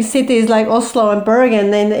in the big cities like Oslo and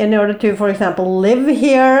Bergen, in order to, for example, live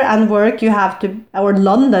here and work, you have to, or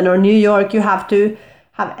London or New York, you have to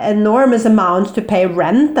have enormous amounts to pay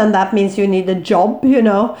rent, and that means you need a job,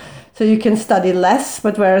 so you can study less.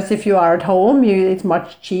 But whereas if you are at home, it's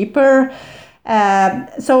much cheaper.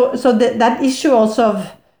 So that issue also of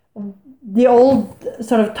the old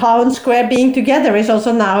sort of town square being together is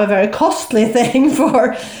also now a very costly thing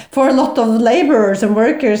for a lot of laborers and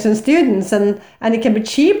workers and students, and it can be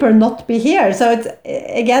cheaper not to be here. So it's,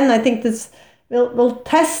 again, I think this will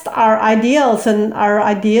test our ideals and our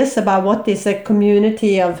ideas about what is a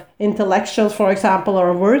community of intellectuals, for example, or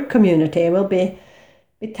a work community. It will be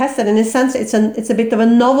tested. In a sense, it's a bit of a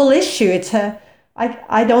novel issue.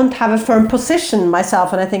 I don't have a firm position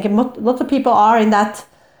myself, and I think a lot of people are in that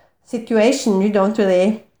situation. You don't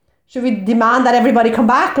really, should we demand that everybody come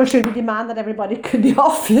back, or should we demand that everybody could be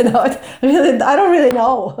off? I don't really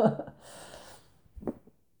know.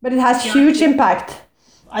 But it has huge impact.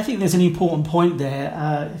 I think there's an important point there.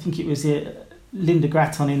 I think it was Linda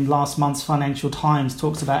Gratton in last month's Financial Times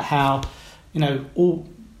talks about how,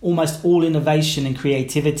 almost all innovation and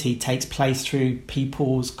creativity takes place through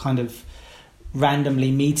people's kind of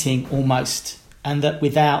randomly meeting almost, and that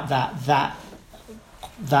without that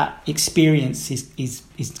experience is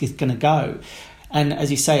going to go. And as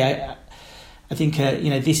you say, I think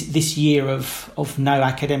this year of no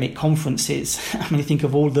academic conferences, I think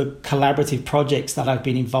of all the collaborative projects that I've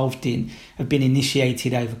been involved in have been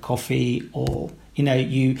initiated over coffee, or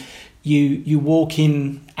you walk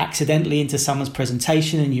in accidentally into someone's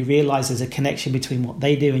presentation and you realise there's a connection between what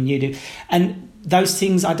they do and you do, and those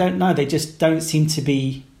things, I don't know, they just don't seem to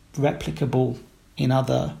be replicable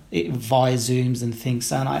via Zooms and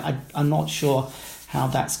things, and I'm not sure how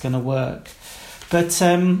that's going to work. But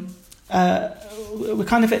we're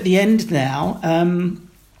kind of at the end now,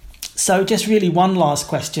 so just really one last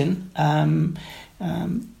question,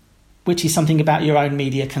 which is something about your own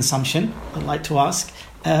media consumption I'd like to ask.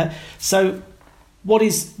 So what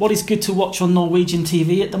is good to watch on Norwegian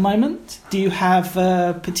TV at the moment? Do you have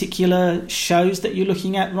particular shows that you're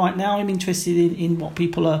looking at right now? I'm interested in what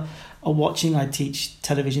people are watching. I teach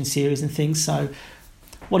television series and things. So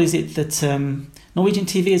what is it that Norwegian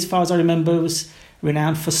TV, as far as I remember, was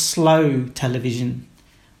renowned for slow television?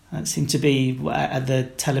 It seemed to be at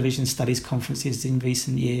the television studies conferences in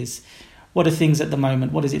recent years. What are things at the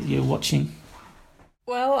moment? What is it that you're watching?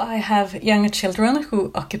 Well, I have younger children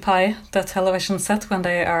who occupy the television set when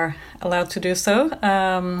they are allowed to do so.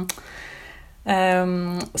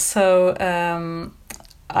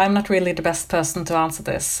 I'm not really the best person to answer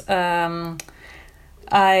this. One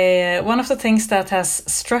of the things that has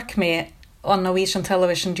struck me on Norwegian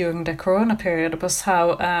television during the Corona period was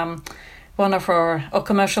how one of our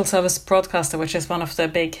commercial service broadcaster, which is one of the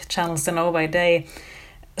big channels in Norway,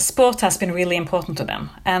 sport has been really important to them.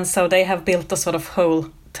 And so they have built a sort of whole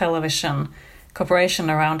television corporation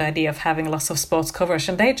around the idea of having lots of sports coverage.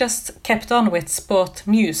 And they just kept on with sport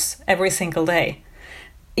news every single day,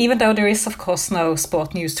 even though there is, of course, no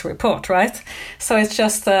sport news to report, right? So it's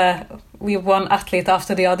just we one athlete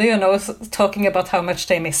after the other, talking about how much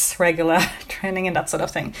they miss regular training and that sort of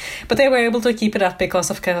thing. But they were able to keep it up because,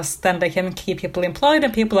 of course, then they can keep people employed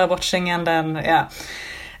and people are watching, and then, yeah.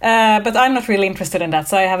 But I'm not really interested in that,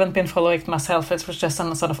 so I haven't been following it myself. It was just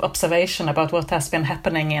a sort of observation about what has been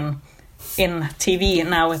happening in TV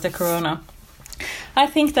now with the Corona. I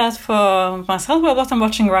think that for myself, what I'm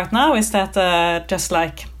watching right now is that just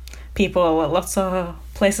like people, lots of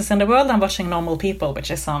places in the world, I'm watching Normal People, which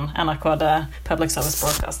is on NRK, the public service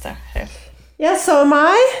broadcaster here. Yeah, so am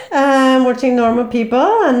I. I'm watching Normal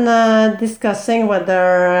People and discussing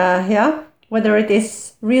whether it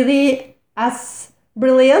is really as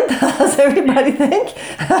brilliant as everybody think.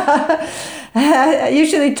 I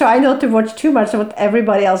usually try not to watch too much of what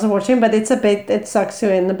everybody else is watching, but it sucks you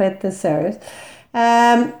in a bit serious.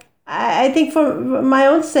 I think for my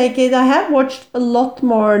own sake, I have watched a lot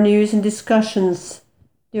more news and discussions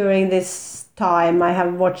during this time. I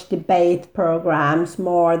have watched debate programs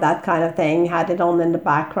more, that kind of thing, had it on in the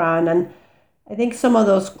background. And I think some of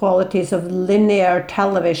those qualities of linear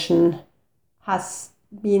television has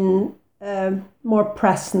been more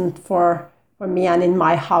present for me and in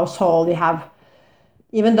my household. You have,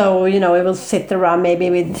 even though, we will sit around maybe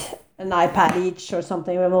with an iPad each or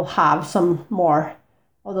something, we will have some more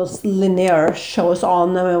of those linear shows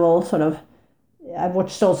on, and we will sort of, I've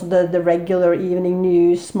watched also the regular evening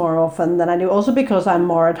news more often than I do, also because I'm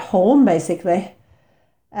more at home, basically.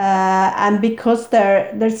 And because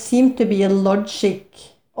there seemed to be a logic,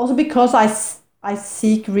 also because I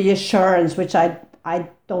seek reassurance, which I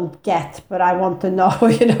don't get, but I want to know,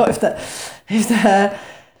 if the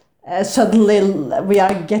suddenly we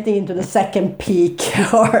are getting into the second peak,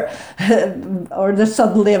 or there's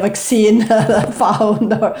suddenly a vaccine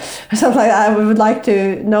found, or something like that. I would like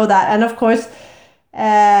to know that. And of course,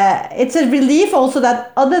 it's a relief also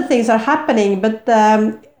that other things are happening, but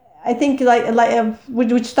I think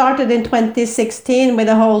which started in 2016 with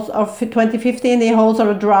the whole of 2015, the whole sort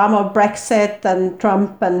of drama of Brexit and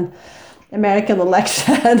Trump and American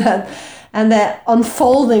election and the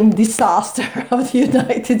unfolding disaster of the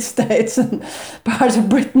United States and parts of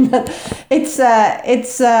Britain.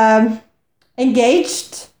 It's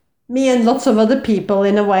engaged me and lots of other people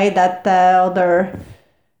in a way that other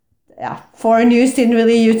foreign news didn't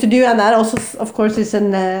really used to do. And that also, of course, is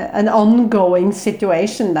an ongoing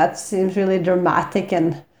situation that seems really dramatic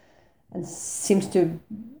and seems to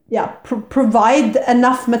provide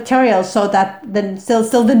enough material so that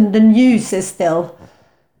the news is still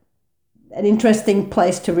an interesting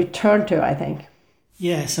place to return to, I think.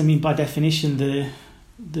 Yes, I mean, by definition,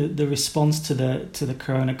 the response to the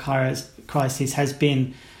corona crisis has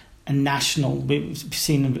been a national. We've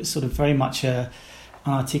seen sort of very much an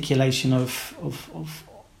articulation of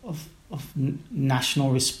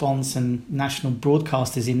national response, and national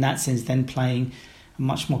broadcasters in that sense then playing a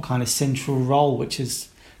much more kind of central role, which has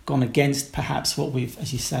gone against perhaps what we've,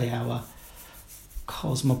 as you say, our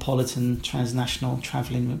cosmopolitan transnational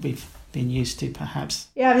travelling that we've been used to, perhaps.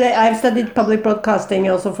 Yeah, I've studied public broadcasting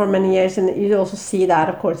also for many years, and you also see that,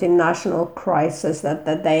 of course, in national crisis, that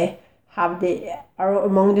they are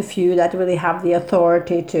among the few that really have the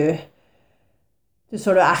authority to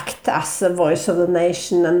sort of act as a voice of the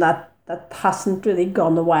nation, and that hasn't really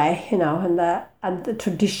gone away, and the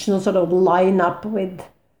traditional sort of lineup with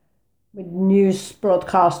news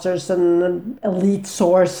broadcasters and elite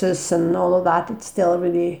sources and all of that, it still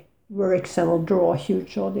really works and will draw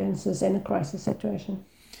huge audiences in a crisis situation.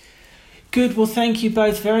 Good. Well, thank you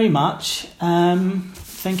both very much.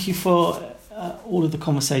 Thank you for all of the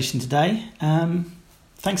conversation today.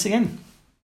 Thanks again.